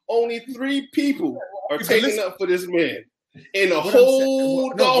 bro. Only 3 people are taking up for this man in the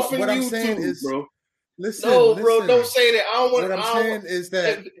whole Dolphin YouTube, bro. Listen, bro, don't say that. I don't want. What I'm saying is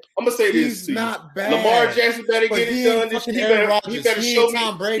that I'm gonna say this. He's not bad. Lamar Jackson better get it done. He better show me.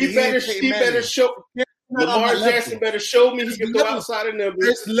 He better show. Lamar Jackson better show me he can go outside of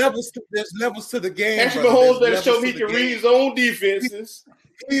numbers. There's levels to the game. Patrick Mahomes better show me he can read his own defenses.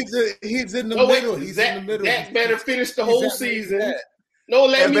 He's in the middle. He's in the middle. That better finish the whole season. No,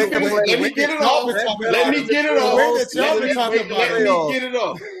 let me finish. Let me get it off. Let me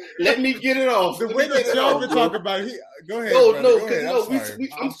get it off. The way that y'all been talking about it. Go ahead. No.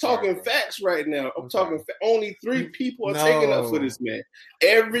 I'm talking facts right now. I'm talking only 3 people are taking up for this man.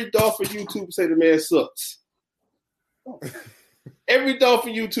 Every Dolphin YouTube say the man sucks. Every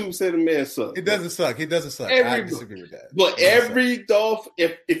Dolphin YouTube say the man sucks. It doesn't suck. He doesn't suck. I disagree with that. But every Dolphin,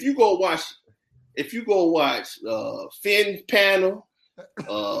 if you go watch Finn Panel,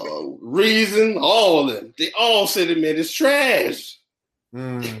 Reason, all of them, they all say the man is trash.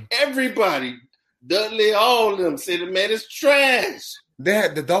 Everybody, Dudley, all of them say the man is trash.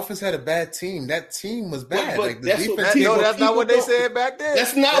 The Dolphins had a bad team. That team was bad. But that's not what they said back then.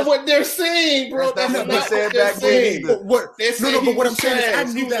 That's not what they're saying, bro. That's not what they said back then. But what I'm saying is I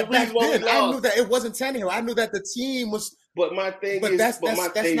knew that back then. I knew that it wasn't Tannehill. I knew that the team was. But my thing is, that's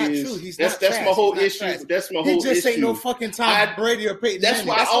not true. That's my whole issue. That's my whole issue. He just ain't no fucking Tom Brady or Peyton Manning.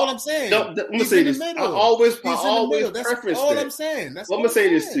 That's all I'm saying. I'm gonna say this. I always preference that. That's all I'm saying. I'm gonna say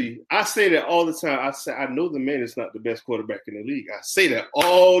this to you. I say that all the time. I know the man is not the best quarterback in the league. I say that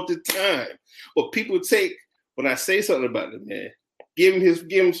all the time. But people take when I say something about the man, give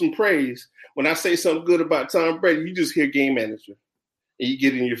him some praise. When I say something good about Tom Brady, you just hear game manager, and you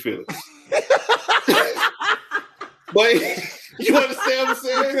get in your feelings. But you understand what I'm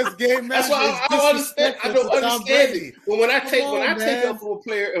saying? Because game that's why I don't understand. I don't understand it. When I take up for a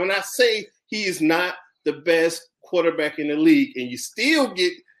player, and when I say he is not the best quarterback in the league, and you still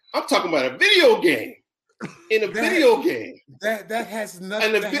get, I'm talking about a video game. In a video game, that has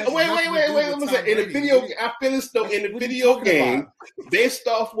nothing. Wait. I'm gonna say in a video. I feel as though in a video game, based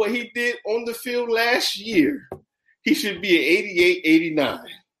off what he did on the field last year, he should be an 88, 89.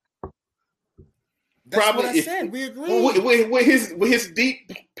 That's probably what I said. We agree. With his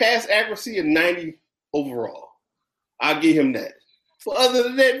deep pass accuracy of 90 overall, I'll give him that. For other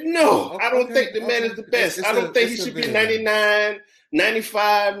than that, no. I don't think the man is the best. I don't think he should be 99,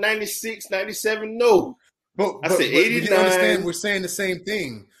 95, 96, 97. No. But I say 89. You understand? We're saying the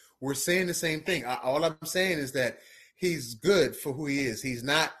same thing. All I'm saying is that he's good for who he is. He's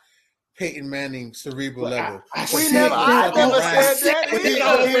not Peyton Manning cerebral level. I never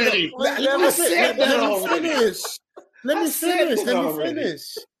said that. Let me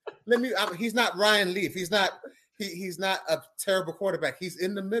finish. He's not Ryan Leaf. He's not a terrible quarterback. He's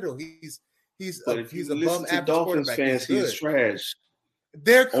in the middle. He's above average Dolphins quarterback. Fans, he's trash.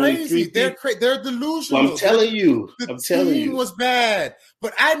 They're crazy. They're delusional. Well, I'm telling you. The team was bad.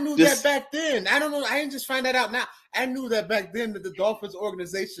 But I knew that back then. I don't know. I didn't just find that out now. I knew that back then that the Dolphins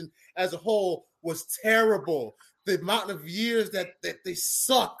organization as a whole was terrible. The amount of years that they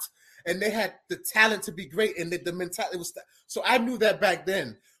sucked and they had the talent to be great and the mentality was so I knew that back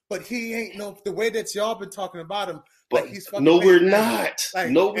then. But he ain't the way that y'all been talking about him. But like he's fucking no, we're not.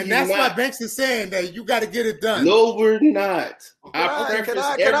 And that's why Banks is saying that you got to get it done. No, we're not. Can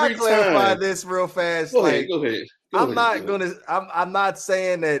I clarify this real fast? Go ahead. I'm not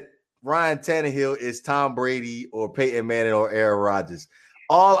saying that Ryan Tannehill is Tom Brady or Peyton Manning or Aaron Rodgers.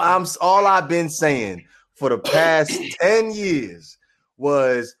 All I've been saying for the past 10 years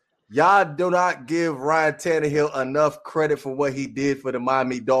was y'all do not give Ryan Tannehill enough credit for what he did for the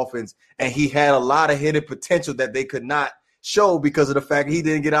Miami Dolphins, and he had a lot of hidden potential that they could not show because of the fact he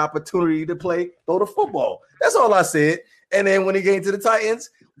didn't get an opportunity to throw the football. That's all I said. And then when he came to the Titans,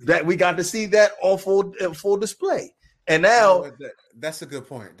 that we got to see that on full display. And now that's a good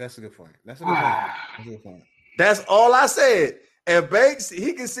point. That's all I said. And Banks,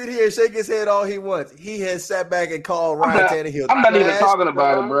 he can sit here and shake his head all he wants. He has sat back and called Ryan Tannehill. I'm not even talking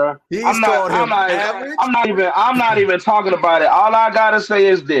about it, bro. I'm not even talking about it. All I gotta say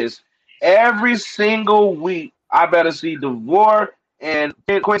is this: every single week, I better see DeVore and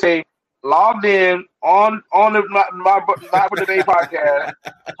Quinte logged in on my Not For Today podcast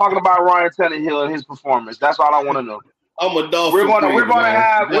talking about Ryan Tannehill and his performance. That's all I want to know. I'm a Dolphin. We're gonna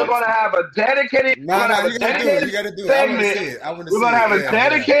have a dedicated. You gotta do it. We're gonna have a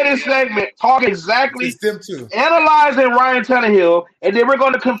dedicated segment talking exactly, them too, analyzing Ryan Tannehill, and then we're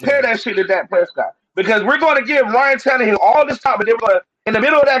going to compare that shit to Dak Prescott because we're going to give Ryan Tannehill all this time, but then we're going to, in the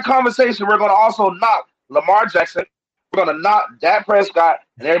middle of that conversation, we're going to also knock Lamar Jackson. We're going to knock Dak Prescott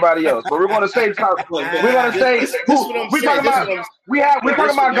and everybody else. But we're going to say, we're talking about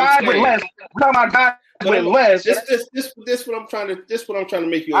guys with less. We're talking about guys with less. This what I'm trying to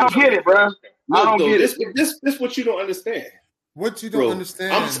make you understand. I don't get it, bro. I don't get it. This what you don't understand. What you don't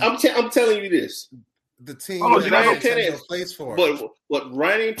understand? I'm telling you this. The team Ryan Tannehill plays for. But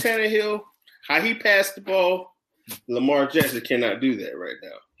Ryan Tannehill, how he passed the ball, Lamar Jackson cannot do that right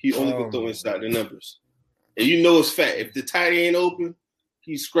now. He only can throw inside the numbers. And you know it's fact. If the tight end ain't open,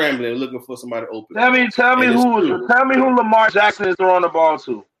 he's scrambling looking for somebody open. Tell me who Lamar Jackson is throwing the ball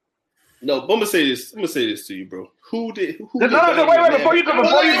to. No, but I'm gonna say this to you, bro. Wait, before you go.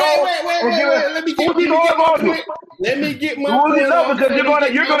 Let me get my point. Because you're going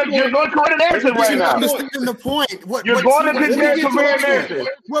to correct an narrative right now. Understand the point. You're going to compare some narrative.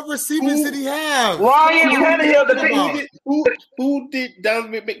 What receivers did he have? Ryan Tannehill. Who did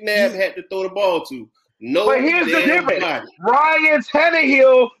Donovan McNabb have to throw the ball to? No, but here's the difference. Ryan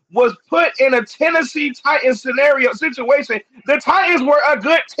Tannehill was put in a Tennessee Titans situation. The Titans were a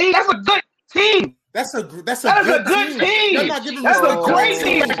good team. That's a good team. That's a good team. That's a great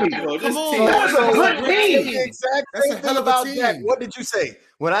team. That's a good team. The exact same thing about Dak. What did you say?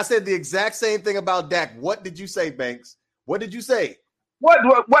 When I said the exact same thing about Dak, what did you say, Banks? What did you say? What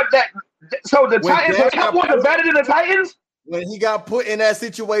Dak? So the Titans were better than the Titans? When he got put in that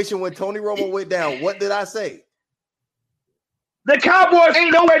situation when Tony Romo went down, what did I say? The Cowboys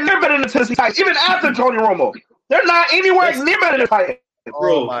ain't nowhere near better than the Tennessee Titans. Even after Tony Romo, they're not anywhere near better than the Titans.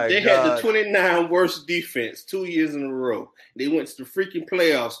 Bro, they had the 29 worst defense 2 years in a row. They went to the freaking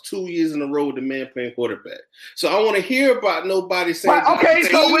playoffs 2 years in a row with the man playing quarterback. So I want to hear about nobody saying. Okay,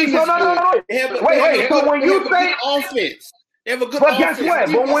 so wait. So when you say offense, they have a good but offense. Guess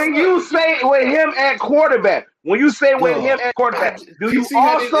what? But when you say with him at quarterback, do you also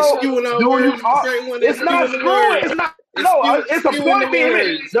it's not screwing? It's not. No, it's a point being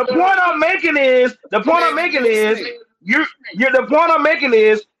made. The point I'm making is you're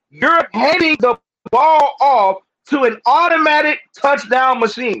handing the ball off to an automatic touchdown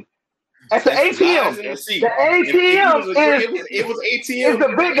machine. That's the ATM. The ATM is the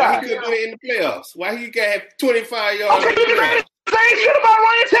big guy. Why he couldn't do it in the playoffs? Why he got to have 25 yards? Okay, you can say the same shit about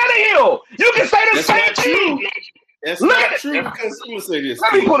Ryan Tannehill. You can say the same thing. That's not true because I'm gonna say this.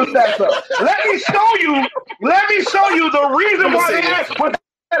 Let me pull the stats up. Let me show you the reason why they asked for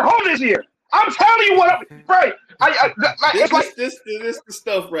at home this year. I'm telling you what. Right. This the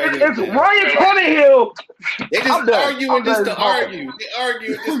stuff right here. It's Ryan Tannehill. They just arguing just to argue. They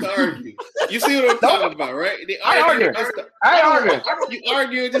arguing just to argue. You see what I'm talking about, right? I argue. You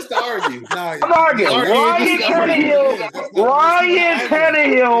arguing just to argue. I'm arguing. Ryan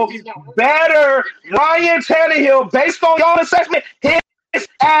Tannehill better. Ryan Tannehill, based on y'all assessment, his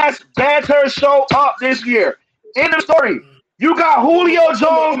ass better show up this year. End of story. You got Julio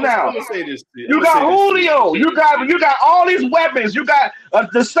Jones now. You got Julio. You got all these weapons. You got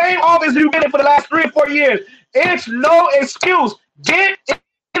the same offense you've been in for the last 3 or 4 years. It's no excuse. Get in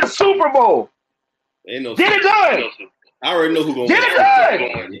the Super Bowl. Ain't no get it done. I already know who's gonna get it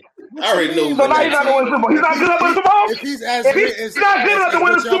done. I already know. So now he's not going to win the Super Bowl. He's not good enough to win the Super Bowl. If he's not good enough to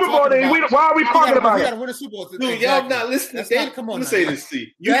win the Super Bowl, then why are we talking about it? You got to win the Super Bowl. Dude, y'all not listening. Come on, let me say this to you.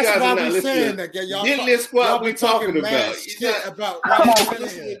 You guys are not listening. Get this squad we talking about. Come on,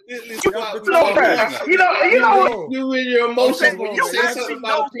 you know, you in your emotions when you say something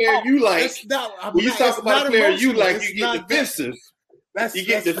about a player you like. When you talk about a player you like, you get defensive. You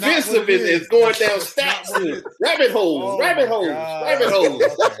get defensive and it's going down stats and rabbit holes.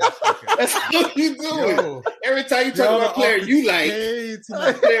 That's what you doing. Every time you talk about a player you like, see,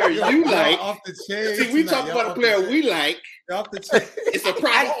 we talk about a player we like. It's a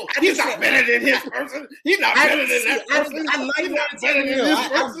problem. He's not better than his person. He's not better than that person. He's not better than this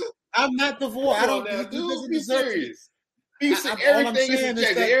person. I'm not the voice. I don't. Dude, be serious. Everything is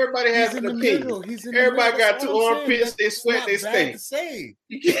subjective. Everybody has an opinion. Everybody got 2 armpits. They sweat. They stink.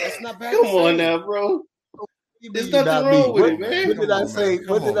 That's not bad. Come on now, bro. There's nothing wrong with it, man. What did I say?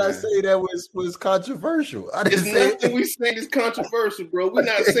 What did I say that was controversial? There's nothing we saying is controversial, bro. We're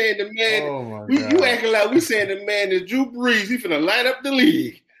not saying the man. You acting like we saying the man is Drew Brees. He finna light up the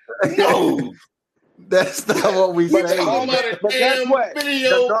league. No. That's not what we say. But guess what?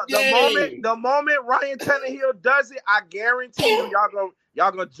 The moment Ryan Tannehill does it, I guarantee you,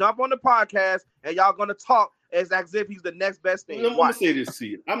 y'all gonna jump on the podcast and y'all gonna talk as if he's the next best thing. I'm gonna say this to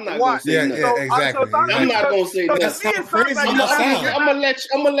you. I'm not gonna say nothing. Yeah, exactly. I'm not gonna say nothing.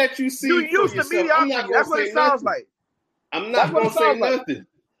 I'm gonna let you see. You used to mediocrity. That's what it sounds like. I'm not gonna say nothing.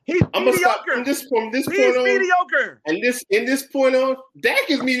 He's mediocre. From this point he's on, mediocre. And in this point on, Dak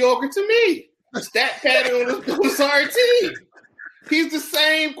is mediocre to me. Stat pattern on the team. He's the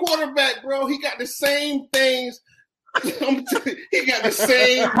same quarterback, bro. He got the same things. He got the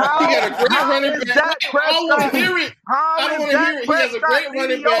same. He got a great running back. I want to hear it. I don't want to hear it. He has a great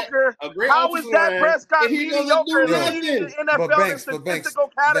running back. A great offensive line. Prescott and he doesn't do nothing. NFL in statistical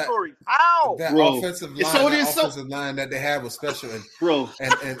categories. How? That offensive line that they had was special. Bro.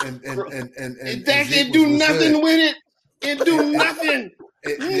 And Dak didn't do nothing with it. It do nothing.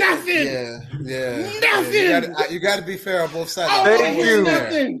 Nothing. Nothing. You got to be fair on both sides. Thank you.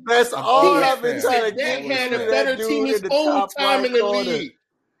 That's all I've been trying to get. That had a better team his whole time in the league.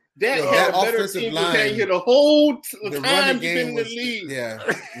 That had a better team than he the whole time he's been in the league. Yeah.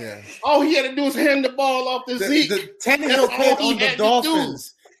 All he had to do was hand the ball off to Zeke. Tannehill played on the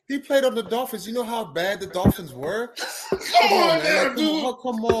Dolphins. He played on the Dolphins. You know how bad the Dolphins were? Come on, man.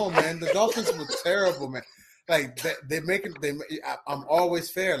 Come on, man. The Dolphins were terrible, man. Like I'm always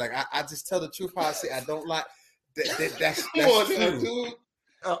fair. Like I just tell the truth how I see. I don't like that's true.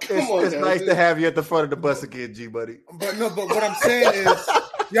 It's nice to have you at the front of the bus again, G buddy. But what I'm saying is,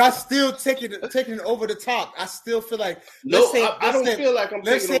 y'all still taking it over the top. I still feel like I don't feel like I'm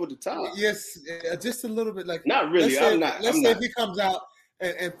taking over the top. Yes, just a little bit. Like not really. Let's say if he comes out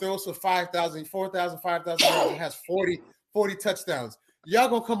and throws for 5,000 yards and has 40 touchdowns. Y'all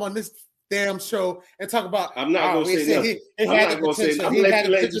gonna come on this damn show and talk about. I'm not going to say nothing. He had the potential. He had the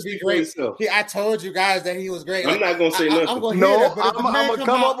potential to be great. I told you guys that he was great. I'm not going to say nothing. I'm going to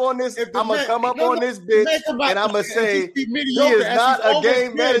come up on this. I'm going to come up on this bitch, and I'm going to say he is not a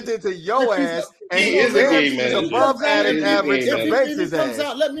game manager to your ass. And he is a game manager. Above average. If he comes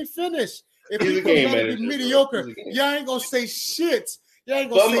out, let me finish. If he comes out to be mediocre, y'all ain't going to say shit. You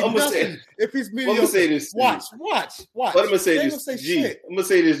ain't gonna say nothing if he's mediocre. I'm gonna say this. Watch. But I'm gonna say this, G. I'm gonna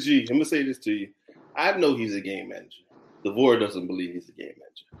say this, G. I'm gonna say this to you. I know he's a game manager. DeVore doesn't believe he's a game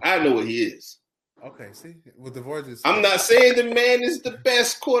manager. I know what he is. Okay, see, with DeVore just. I'm not saying the man is the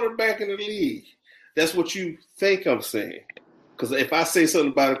best quarterback in the league. That's what you think I'm saying. Because if I say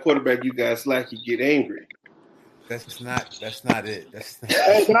something about a quarterback you guys like, you get angry. That's not it.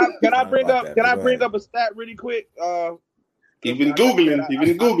 Hey, can I bring up a stat really quick? He's been Googling,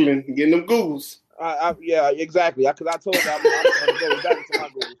 getting them Googles. Yeah, exactly. Because I told you I'm going to go back to my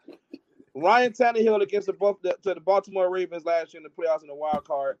Googles. Ryan Tannehill against the Baltimore Ravens last year in the playoffs in the wild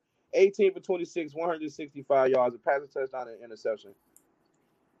card, 18 for 26, 165 yards, a passing touchdown and interception.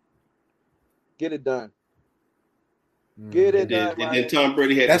 Get it done. Get it done. And then Tom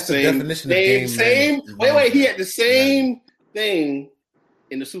Brady had the definition of game. Wait, he had the same thing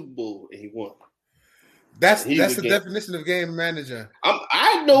in the Super Bowl and he won. That's the definition of game manager.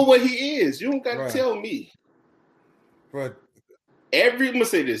 I know what he is. You don't got to tell me. Bro, I'm gonna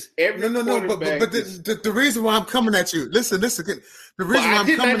say this. But the reason why I'm coming at you, listen. The reason why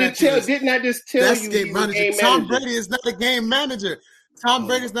I'm coming at you, didn't I just tell you? Game manager. Tom Brady is not a game manager. Tom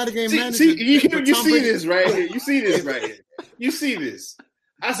Brady's not a game manager. You see this right here. You see this right here. You see this.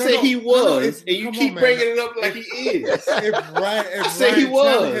 I said he was, and you keep bringing it up like he is. I said he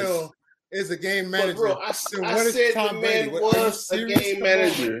was. Is a game manager. Bro, I said the man was a game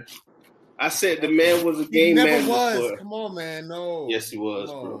manager. I said the man was a game manager. He never was. Come on, man. No. Yes, he was,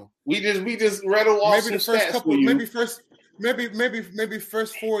 bro. We just rattled off some stats for you. Maybe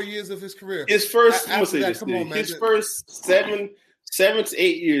first 4 years of his career. His first, I'm gonna say this thing. His first 7 to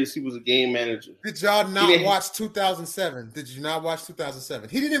 8 years, he was a game manager. Did y'all not watch 2007? Did you not watch 2007?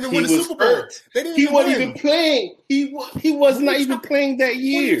 He didn't even win the Super Bowl. He wasn't even playing. He was not even playing that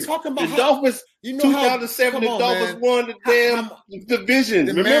year. What are you talking about? The Dolphins, 2007, the Dolphins won the damn division.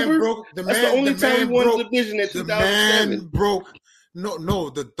 Remember? That's the only time we won the division in 2007. The man broke. No,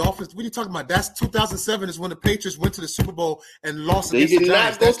 the Dolphins. What are you talking about? That's 2007 is when the Patriots went to the Super Bowl and lost against the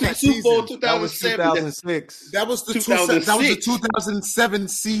Giants. They did not go to the Super Bowl 2007. That was 2006. That was the 2007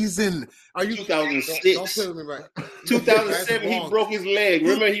 season. Are you 2006? Don't play with me, right? 2007, he broke his leg.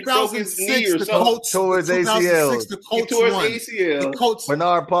 Remember, he broke his knee or something. Towards ACL. Towards ACL. The Colts.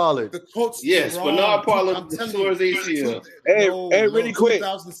 Bernard Pollard. The Colts. Yes, Bernard Pollard towards ACL. Hey, really quick.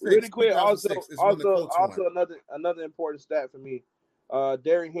 Also, another important stat for me.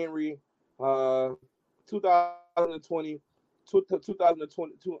 Derrick Henry,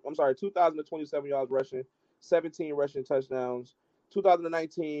 2,027 yards rushing, 17 rushing touchdowns.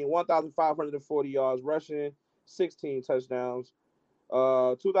 2019, 1,540 yards rushing, 16 touchdowns.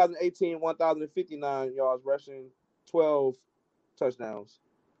 2018, 1,059 yards rushing, 12 touchdowns.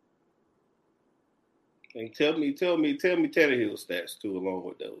 And tell me Tannehill stats too, along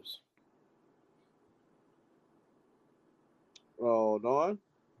with those. Hold on.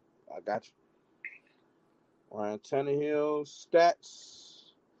 I got you. Ryan Tannehill stats.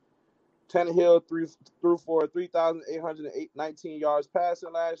 Tannehill threw for 3,819 yards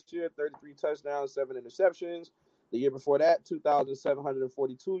passing last year, 33 touchdowns, 7 interceptions. The year before that,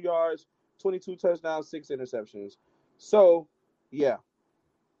 2,742 yards, 22 touchdowns, 6 interceptions. So, yeah.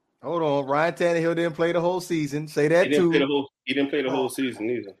 Hold on. Ryan Tannehill didn't play the whole season. Say that too. He didn't play the whole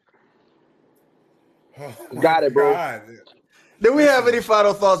season either. Got it, bro. God. Do we have any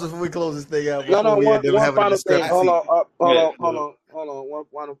final thoughts before we close this thing out? No, one final thing. Hold on.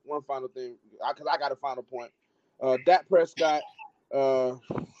 One final thing, because I got a final point. Dak Prescott,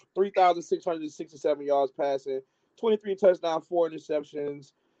 3,667 yards passing, 23 touchdowns, 4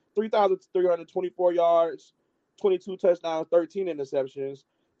 interceptions, 3,324 yards, 22 touchdowns, 13 interceptions,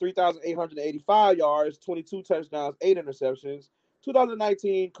 3,885 yards, 22 touchdowns, 8 interceptions.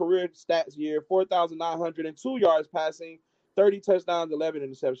 2019 career stats year, 4,902 yards passing, 30 touchdowns, 11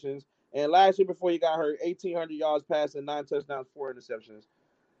 interceptions. And last year before he got hurt, 1,800 yards passing, 9 touchdowns, 4 interceptions.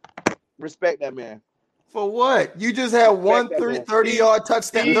 Respect that man. For what? You just had 30-yard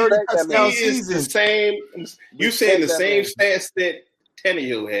touchdown, 30 touchdown season. The same. You saying the same stats that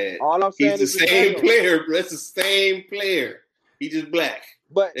Tannehill had. All I'm saying is the same player. That's the same player. He just black.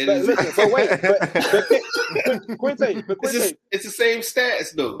 But Quinte, it's the same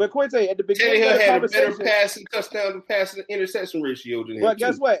stats though. But Quinte, at the beginning Tannehill of the had a better passing touchdown to passing interception ratio than him. But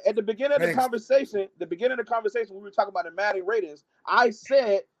guess what? At the beginning of the conversation, we were talking about the Madden ratings. I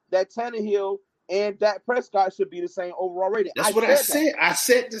said that Tannehill and Dak Prescott should be the same overall rating. That's what I said. I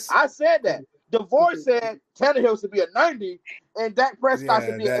said this. I said that. DeVore said Tannehill should be a 90 and Dak Prescott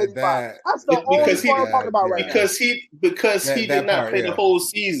should be an 85. That's the only point I'm talking about right now. Because he did not play the whole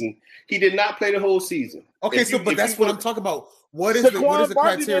season. He did not play the whole season. Okay, but that's what I'm talking about. What is the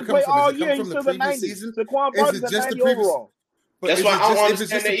criteria coming from? Does it come from the previous season? Is it just the previous? That's why I don't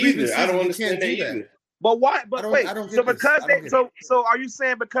understand that either. I don't understand that either. But why? But wait. So are you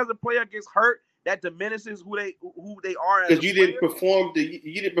saying because a player gets hurt, that diminishes who they are? Because you didn't perform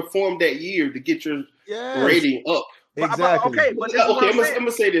that year to get your rating up. Exactly. I'm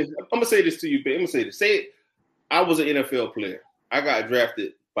gonna say this. I'm gonna say this to you, babe. I'm gonna say this. Say I was an NFL player. I got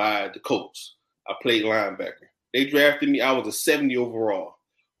drafted by the Colts. I played linebacker. They drafted me. I was a 70 overall.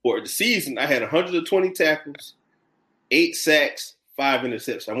 For the season, I had 120 tackles, 8 sacks, 5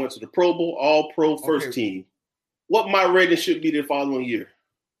 interceptions. I went to the Pro Bowl, All-Pro, first team. What my rating should be the following year?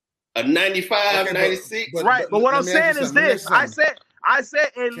 A 95, 96? Right, but what I'm saying is this. I said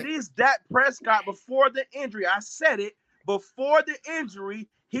at least Dak Prescott before the injury. I said it. Before the injury,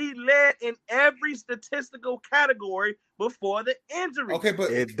 he led in every statistical category before the injury. Okay,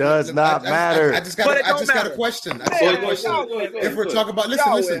 but it does not matter. I just got a question. If we're talking about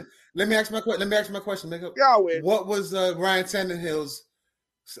listen. Let me ask my question. What was Ryan Tannehill's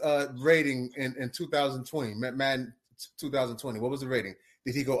rating in 2020? Madden 2020. What was the rating?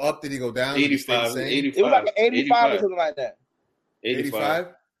 Did he go up? Did he go down? 85. It was like an 85 or something like that. 85.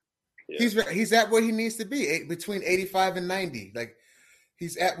 Yeah. He's at where he needs to be, between 85 and 90. Like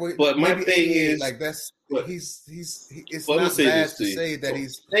he's at where. But my thing is, like that's he's. It's not bad to say that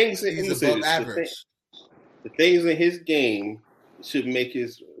he's above average. The things in his game should make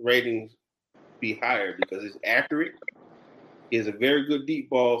his ratings be higher because it's accurate. He has a very good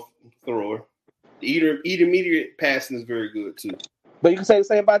deep ball thrower. The intermediate passing is very good too. But you can say the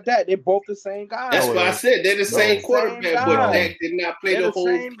same about Dak. They're both the same guys. That's why I said they're the same quarterback, but Dak did not play the whole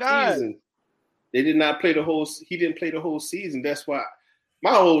season. They did not play the whole. He didn't play the whole season. That's why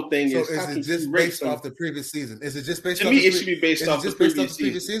my whole thing is. So is it just based off the previous season? Is it just based? To me, it should be based off the previous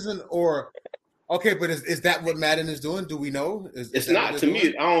season, or okay? But is that what Madden is doing? Do we know? It's not to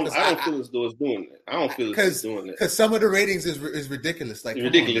me. I don't feel as though it's doing it. I don't feel as though it's doing it because some of the ratings is ridiculous. Like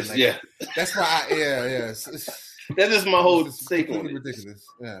ridiculous, like, yeah. That's why. Yeah. That is my whole take on it. Ridiculous,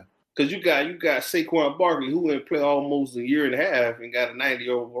 yeah. Because you got Saquon Barkley who went play almost a year and a half and got a 90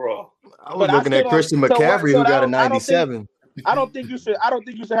 overall. I was looking at Christian McCaffrey who got a 97. I don't think you should have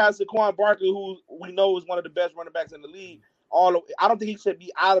Saquon Barkley, who we know is one of the best running backs in the league. I don't think he should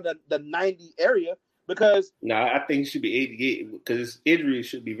be out of the 90 area because. I think he should be 88 because his injury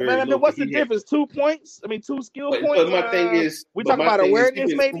should be very low. Man, what's the difference? 2 points? I mean, 2 skill points. But my thing is, we talk about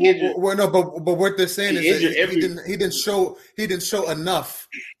awareness, maybe. Well, no, but what they're saying is that he didn't show enough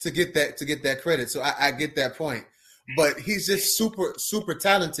to get that credit. So I get that point, but he's just super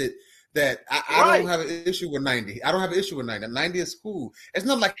talented. That I don't have an issue with 90. I don't have an issue with 90. 90 is cool. It's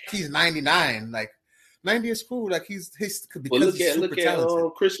not like he's 99. Like 90 is cool. Like he's because look at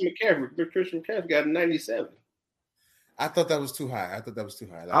Christian McCaffrey. Christian McCaffrey got a 97. I thought that was too high. Like,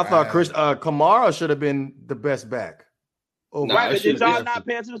 I thought Kamara should have been the best back. Right, but did y'all not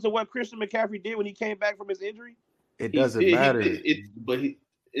pay attention to what Christian McCaffrey did when he came back from his injury? It doesn't matter.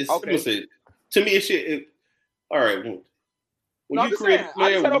 It's okay. To me, it should. All right. When you create a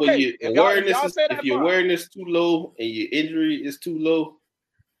player, if your awareness too low and your injury is too low,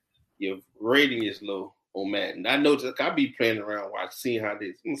 your rating is low on Madden. I know I be playing around seeing how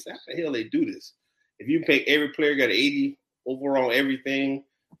this. How the hell they do this? If you pick every player got an 80 overall everything,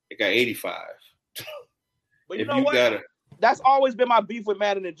 it got 85. But you know what? That's always been my beef with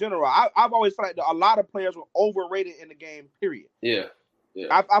Madden in general. I've always felt like a lot of players were overrated in the game. Period. Yeah.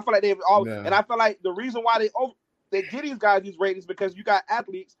 I feel like they've all, and I feel like the reason why they get these guys these ratings because you got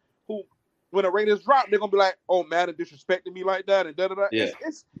athletes who, when the ratings drop, they're gonna be like, "Oh, Madden disrespecting me like that," and da da da. Yeah.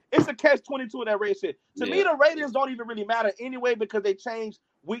 It's a catch-22 in that rating shit. To me, the ratings don't even really matter anyway because they change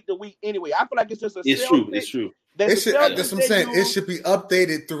week to week anyway. I feel like it's just a. It's true. That's what I'm saying. It should be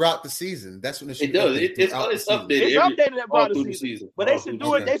updated throughout the season. That's when it should. It does. It's updated. It's updated throughout the season. But they should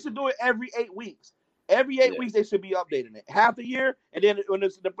do it. They should do it every 8 weeks. Every 8 weeks, they should be updating it. Half a year, and then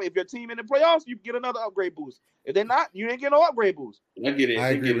if your team in the playoffs, you get another upgrade boost. If they're not, you ain't get no upgrade boost. I get it. I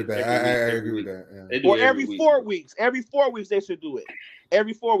agree with that. I agree with that. Yeah. Or every 4 weeks. Every 4 weeks, they should do it.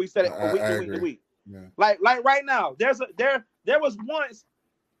 Every 4 weeks, set it from week to week. Yeah. Like right now, there was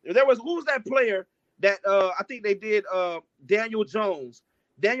who's that player that I think they did Daniel Jones.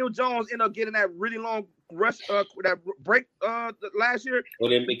 Daniel Jones ended up getting that really long rush that break last year. Well,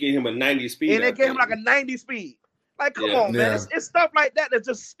 they gave him a 90 speed. And they gave him like a 90 speed. Like, come on, man. It's stuff like that that's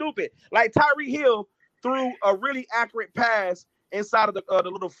just stupid. Like Tyreek Hill threw a really accurate pass inside of the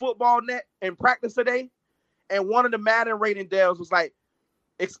little football net in practice today. And one of the Madden rating devs was like,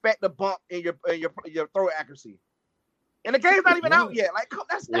 expect a bump in your throw accuracy. And the game's not even out yet. Like,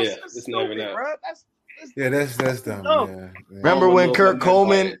 that's stupid, bro. That's dumb. No. Yeah. Remember when Kurt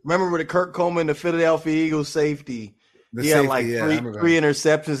Coleman, the Philadelphia Eagles safety, had like three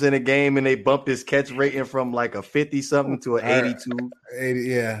interceptions in a game, and they bumped his catch rating from like a 50-something to an 82. 80,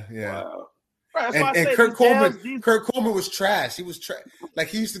 yeah. Wow. And Kurt Coleman was trash. He was trash. Like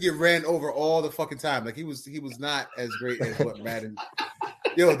he used to get ran over all the fucking time. Like he was not as great as what Madden.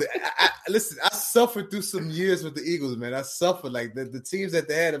 Listen, I suffered through some years with the Eagles, man. I suffered like the teams that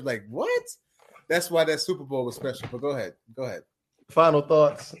they had. I'm like, what? That's why that Super Bowl was special. But go ahead. Final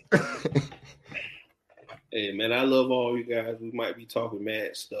thoughts. Hey man, I love all you guys. We might be talking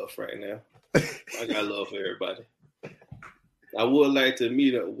mad stuff right now. I got love for everybody. I would like to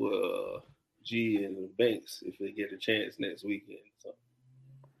meet up with G and Banks if they get a chance next weekend. So.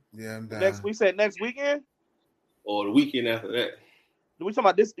 Yeah, I'm down. We said next weekend? Or the weekend after that. We talking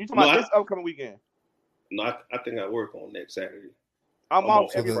about this? You talking about this upcoming weekend? No, I think I work on next Saturday. I'm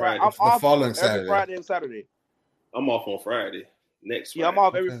off every Friday. I'm off following every Friday and Saturday. I'm off on Friday. next Friday. Yeah, I'm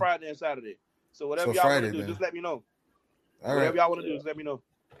off every Friday and Saturday. So whatever y'all want to do, just let me know. Whatever y'all want to do, just let me know.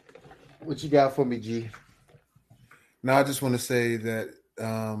 What you got for me, G? No, I just want to say that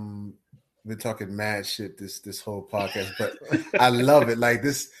we're talking mad shit this whole podcast, but I love it. Like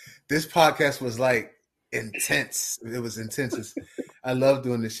this podcast was like intense. It was intense. I love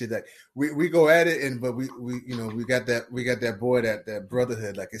doing this shit. Like we go at it, but we got that boy, that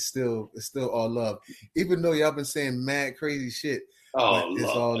brotherhood. Like it's still all love, even though y'all been saying mad crazy shit. Oh, it's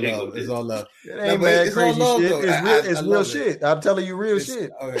all love. It's all love. It ain't mad crazy shit. Though. It's real shit. I'm telling you, real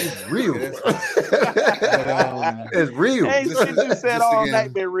shit. Okay. It's real. It's real. Ain't shit you said all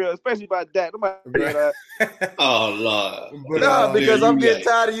night been real, especially about that. Oh Lord. But, because I'm getting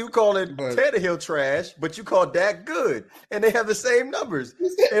tired of you calling Tannehill trash, but you call Dak good, and they have the same numbers.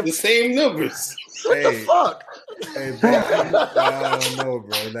 The same numbers. What the fuck? Hey, bro, I don't know,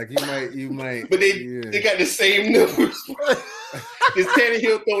 bro. Like you might. But they got the same numbers. Does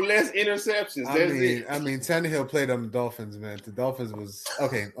Tannehill throw less interceptions? I mean, Tannehill played on the Dolphins, man. The Dolphins was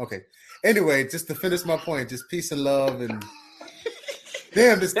okay. Anyway, just to finish my point, just peace and love and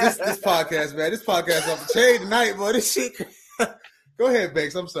damn this podcast, man. This podcast off the chain tonight, boy. This shit. Go ahead,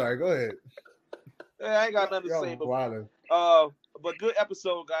 Banks. I'm sorry. Go ahead. I ain't got nothing to say, but good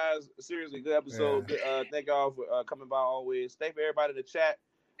episode, guys. Seriously, good episode. Yeah. Thank y'all for coming by always. Thank for everybody in the chat.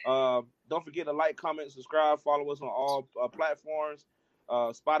 Don't forget to like, comment, subscribe, follow us on all platforms,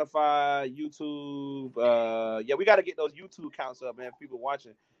 Spotify, YouTube. We got to get those YouTube counts up, man. People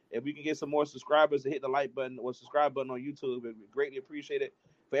watching. If we can get some more subscribers to hit the like button or subscribe button on YouTube, we greatly appreciate it.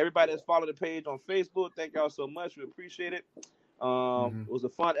 For everybody that's followed the page on Facebook, thank y'all so much. We appreciate it. It was a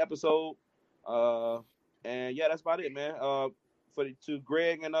fun episode. And yeah, that's about it, man. To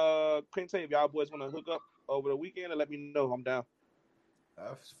Greg and Quinte, if y'all boys want to hook up over the weekend, and let me know. I'm down. I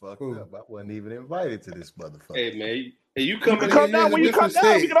was fucked up. I wasn't even invited to this motherfucker. Hey man, you come down when you come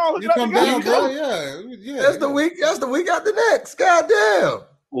down. We can all hook up together. Bro. Yeah. That's the week after next. Goddamn.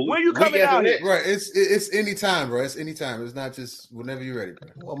 Well, when you coming out here? Right. It's any time, bro. It's any time. It's not just whenever you're ready, bro.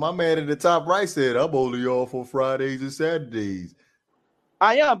 Well, my man in the top right said I'm only off on Fridays and Saturdays.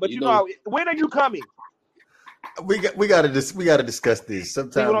 I am, but you know when are you coming? We got to discuss this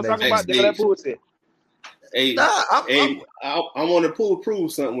sometime. See what I'm talking about? That bullshit. Hey, I want to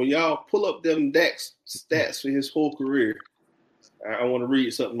prove something. When y'all pull up them Dak's stats for his whole career, I want to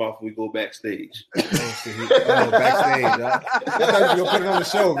read something off when we go backstage. Backstage. I thought you were going to put it on the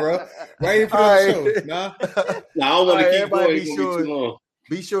show, bro. Why you put it on the show? Nah, I don't want to keep going. It's going to be too long.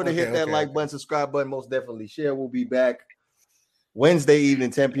 Be sure to hit that like button, subscribe button, most definitely. Share. We'll be back Wednesday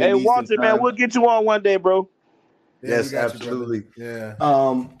evening, 10 p.m. Hey, Walter, man, we'll get you on one day, bro. Yes, absolutely. Yeah.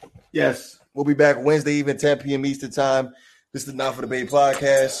 Yes. We'll be back Wednesday evening, 10 p.m. Eastern time. This is the Not For The Bay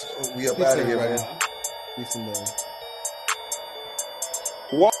podcast. We up out of here, man. Peace and love.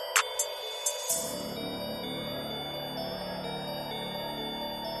 What?